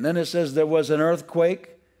the wind. Then it says there was an earthquake,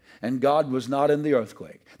 and God was not in the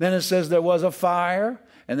earthquake. Then it says there was a fire,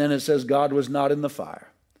 and then it says God was not in the fire.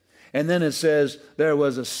 And then it says there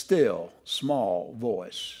was a still, small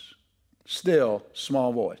voice. Still,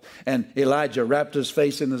 small voice. And Elijah wrapped his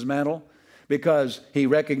face in his mantle because he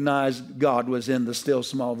recognized God was in the still,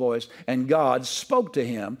 small voice. And God spoke to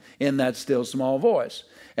him in that still, small voice.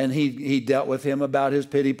 And he dealt with him about his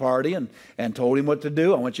pity party and told him what to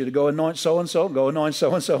do. I want you to go anoint so-and-so, go anoint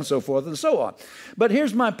so-and-so, and so forth and so on. But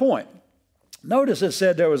here's my point. Notice it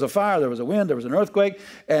said there was a fire, there was a wind, there was an earthquake,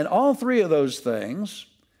 and all three of those things,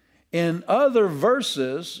 in other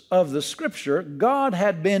verses of the Scripture, God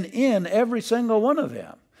had been in every single one of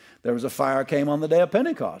them. There was a fire came on the day of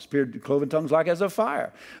Pentecost, appeared cloven tongues like as a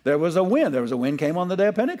fire. There was a wind came on the day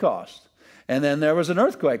of Pentecost. And then there was an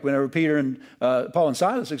earthquake. Whenever Peter and Paul and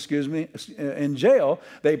Silas, in jail,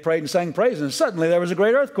 they prayed and sang praise, and suddenly there was a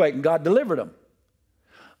great earthquake, and God delivered them.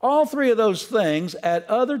 All three of those things, at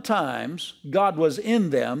other times, God was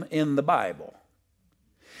in them in the Bible.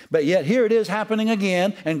 But yet here it is happening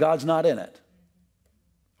again, and God's not in it.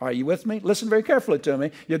 Are you with me? Listen very carefully to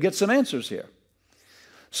me. You'll get some answers here.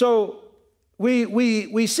 So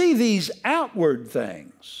we see these outward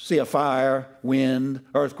things. See a fire, wind,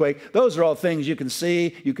 earthquake. Those are all things you can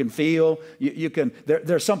see, you can feel.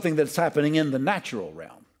 There's something that's happening in the natural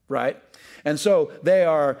realm, right? And so they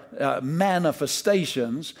are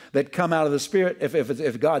manifestations that come out of the Spirit,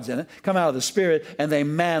 if God's in it, come out of the Spirit, and they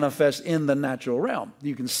manifest in the natural realm.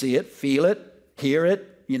 You can see it, feel it, hear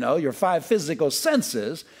it. Your five physical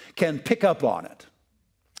senses can pick up on it.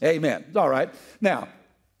 Amen. All right. Now,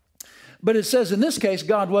 But it says in this case,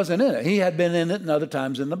 God wasn't in it. He had been in it in other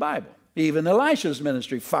times in the Bible. Even Elisha's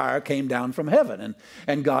ministry, fire came down from heaven,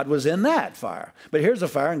 and God was in that fire. But here's a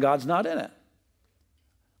fire, and God's not in it.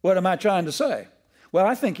 What am I trying to say? Well,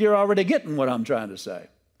 I think you're already getting what I'm trying to say.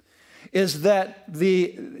 Is that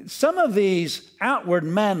some of these outward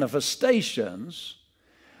manifestations,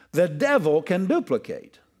 the devil can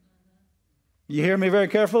duplicate. You hear me very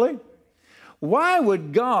carefully? Why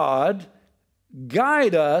would God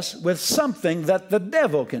guide us with something that the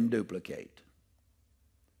devil can duplicate?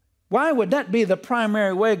 Why would that be the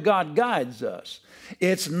primary way God guides us?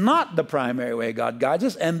 It's not the primary way God guides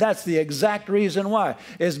us, and that's the exact reason why.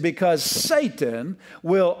 Is because Satan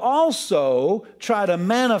will also try to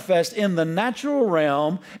manifest in the natural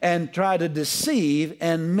realm and try to deceive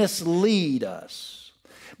and mislead us.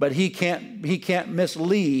 But he can't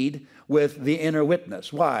mislead with the inner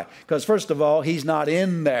witness. Why? Because first of all, he's not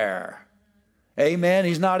in there. Amen.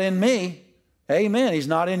 He's not in me. Amen. He's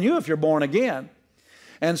not in you if you're born again.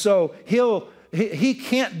 And so he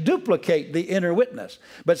can't duplicate the inner witness.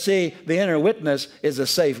 But see, the inner witness is a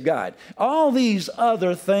safe guide. All these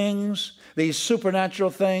other things, these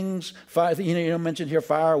supernatural things, fire, you mentioned here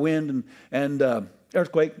fire, wind, and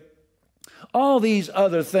earthquake. All these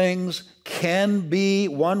other things can be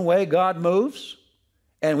one way God moves.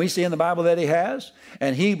 And we see in the Bible that he has.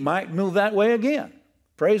 And he might move that way again.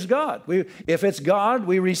 Praise God. If it's God,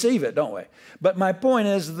 we receive it, don't we? But my point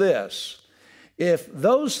is this. If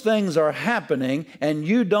those things are happening and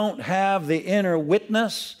you don't have the inner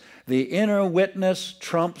witness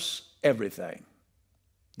trumps everything.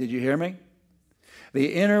 Did you hear me?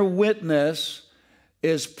 The inner witness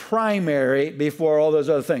is primary before all those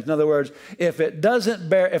other things. In other words,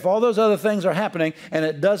 if all those other things are happening and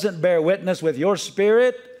it doesn't bear witness with your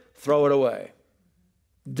spirit, throw it away.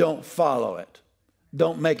 Don't follow it.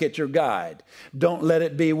 Don't make it your guide. Don't let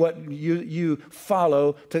it be what you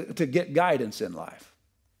follow to get guidance in life.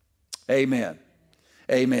 Amen.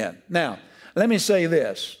 Amen. Now, let me say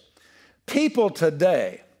this. People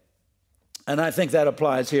today, and I think that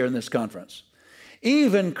applies here in this conference,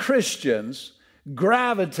 even Christians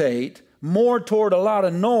gravitate more toward a lot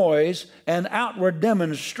of noise and outward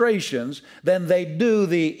demonstrations than they do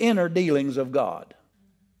the inner dealings of God.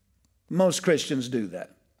 Most Christians do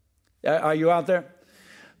that. Are you out there?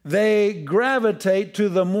 They gravitate to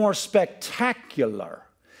the more spectacular,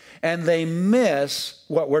 and they miss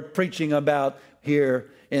what we're preaching about here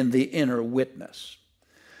in the inner witness.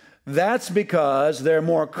 That's because they're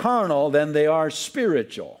more carnal than they are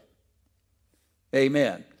spiritual.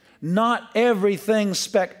 Amen. Not everything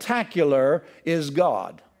spectacular is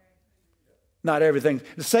God. Not everything.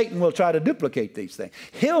 Satan will try to duplicate these things.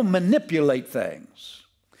 He'll manipulate things.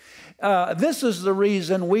 This is the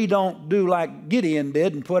reason we don't do like Gideon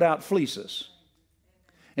did and put out fleeces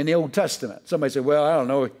in the Old Testament. Somebody said, well, I don't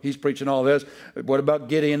know, he's preaching all this. What about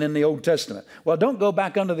Gideon in the Old Testament? Well, don't go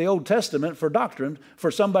back under the Old Testament for doctrine for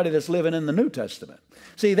somebody that's living in the New Testament.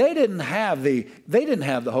 See, they didn't have the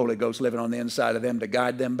Holy Ghost living on the inside of them to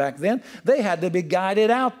guide them back then. They had to be guided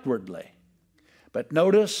outwardly. But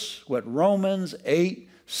notice what Romans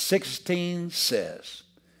 8:16 says.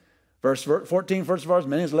 Verse 14, first of all,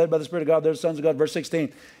 many is led by the Spirit of God, they're the sons of God. Verse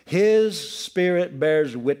 16, his Spirit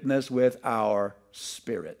bears witness with our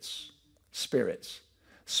spirits. Spirits.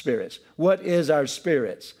 What is our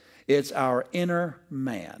spirits? It's our inner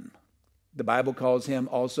man. The Bible calls him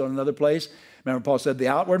also in another place. Remember, Paul said, the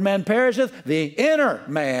outward man perisheth, the inner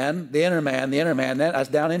man, that's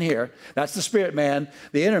down in here. That's the spirit man.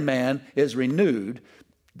 The inner man is renewed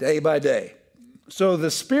day by day. So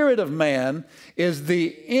the spirit of man is the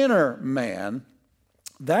inner man.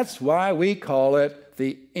 That's why we call it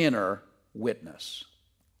the inner witness.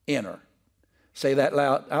 Inner. Say that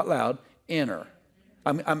out loud. Inner.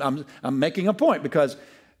 I'm making a point because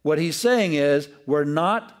what he's saying is we're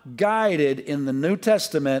not guided in the New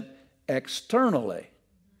Testament externally.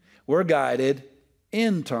 We're guided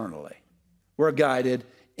internally. We're guided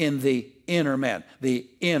in the inner man, the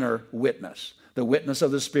inner witness. The witness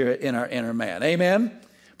of the Spirit in our inner man. Amen?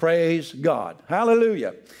 Praise God.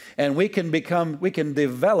 Hallelujah. And we can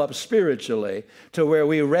develop spiritually to where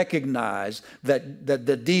we recognize that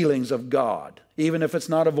the dealings of God, even if it's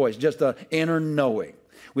not a voice, just an inner knowing.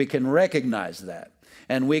 We can recognize that.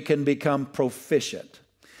 And we can become proficient.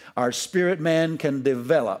 Our spirit man can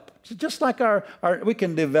develop. Just like we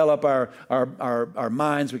can develop our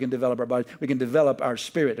minds, we can develop our bodies, we can develop our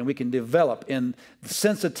spirit, and we can develop in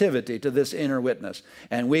sensitivity to this inner witness.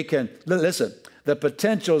 And we can, listen, the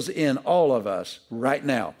potential's in all of us right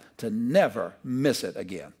now to never miss it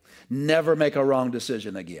again. Never make a wrong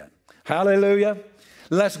decision again. Hallelujah.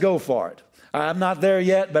 Let's go for it. I'm not there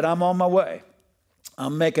yet, but I'm on my way.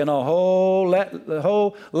 I'm making a whole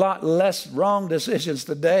lot less wrong decisions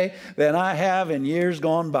today than I have in years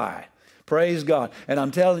gone by. Praise God. And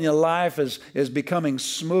I'm telling you, life is becoming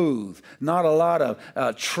smooth. Not a lot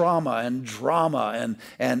of trauma and drama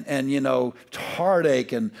and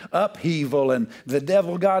heartache and upheaval. And the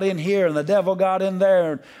devil got in here and the devil got in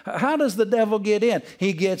there. How does the devil get in?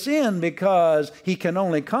 He gets in because he can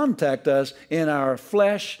only contact us in our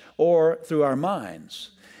flesh or through our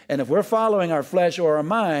minds. And if we're following our flesh or our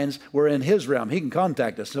minds, we're in his realm. He can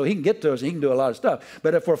contact us, so he can get to us, and he can do a lot of stuff.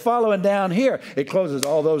 But if we're following down here, it closes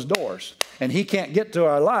all those doors, and he can't get to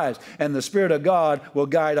our lives. And the Spirit of God will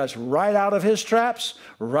guide us right out of his traps,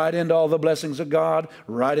 right into all the blessings of God,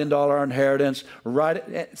 right into all our inheritance,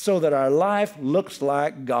 right so that our life looks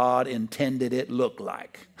like God intended it look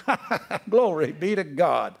like. Glory be to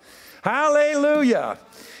God. Hallelujah.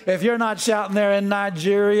 If you're not shouting there in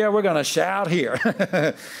Nigeria, we're going to shout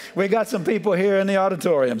here. We got some people here in the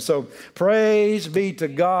auditorium. So praise be to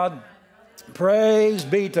God. Praise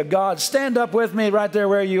be to God. Stand up with me right there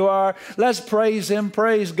where you are. Let's praise him.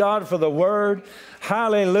 Praise God for the word.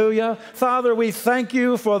 Hallelujah. Father, we thank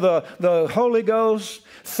you for the Holy Ghost.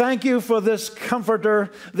 Thank you for this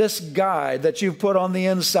comforter, this guide that you've put on the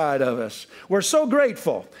inside of us. We're so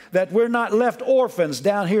grateful that we're not left orphans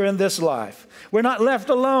down here in this life. We're not left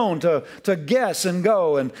alone to guess and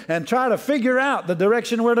go and try to figure out the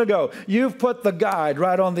direction where to go. You've put the guide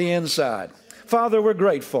right on the inside. Father, we're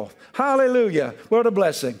grateful. Hallelujah. What a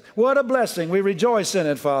blessing. What a blessing. We rejoice in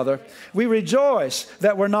it, Father. We rejoice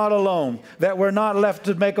that we're not alone, that we're not left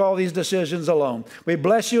to make all these decisions alone. We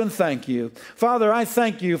bless you and thank you. Father, I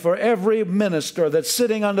thank you for every minister that's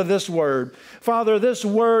sitting under this word. Father, this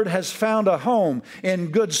word has found a home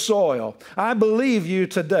in good soil. I believe you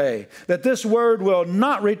today that this word will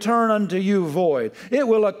not return unto you void. It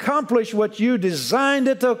will accomplish what you designed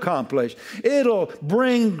it to accomplish. It'll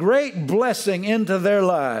bring great blessing into their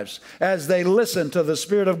lives as they listen to the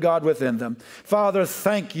Spirit of God within them. Father,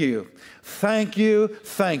 thank you. Thank you.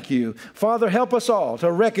 Thank you. Father, help us all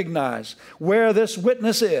to recognize where this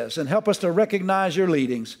witness is and help us to recognize your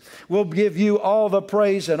leadings. We'll give you all the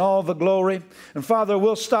praise and all the glory. And Father,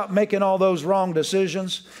 we'll stop making all those wrong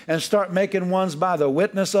decisions and start making ones by the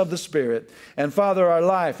witness of the Spirit. And Father, our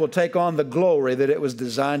life will take on the glory that it was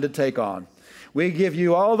designed to take on. We give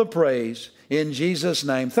you all the praise in Jesus'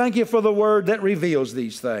 name. Thank you for the word that reveals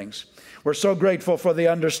these things. We're so grateful for the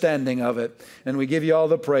understanding of it, and we give you all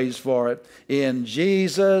the praise for it. In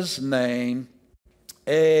Jesus' name,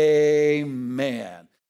 amen.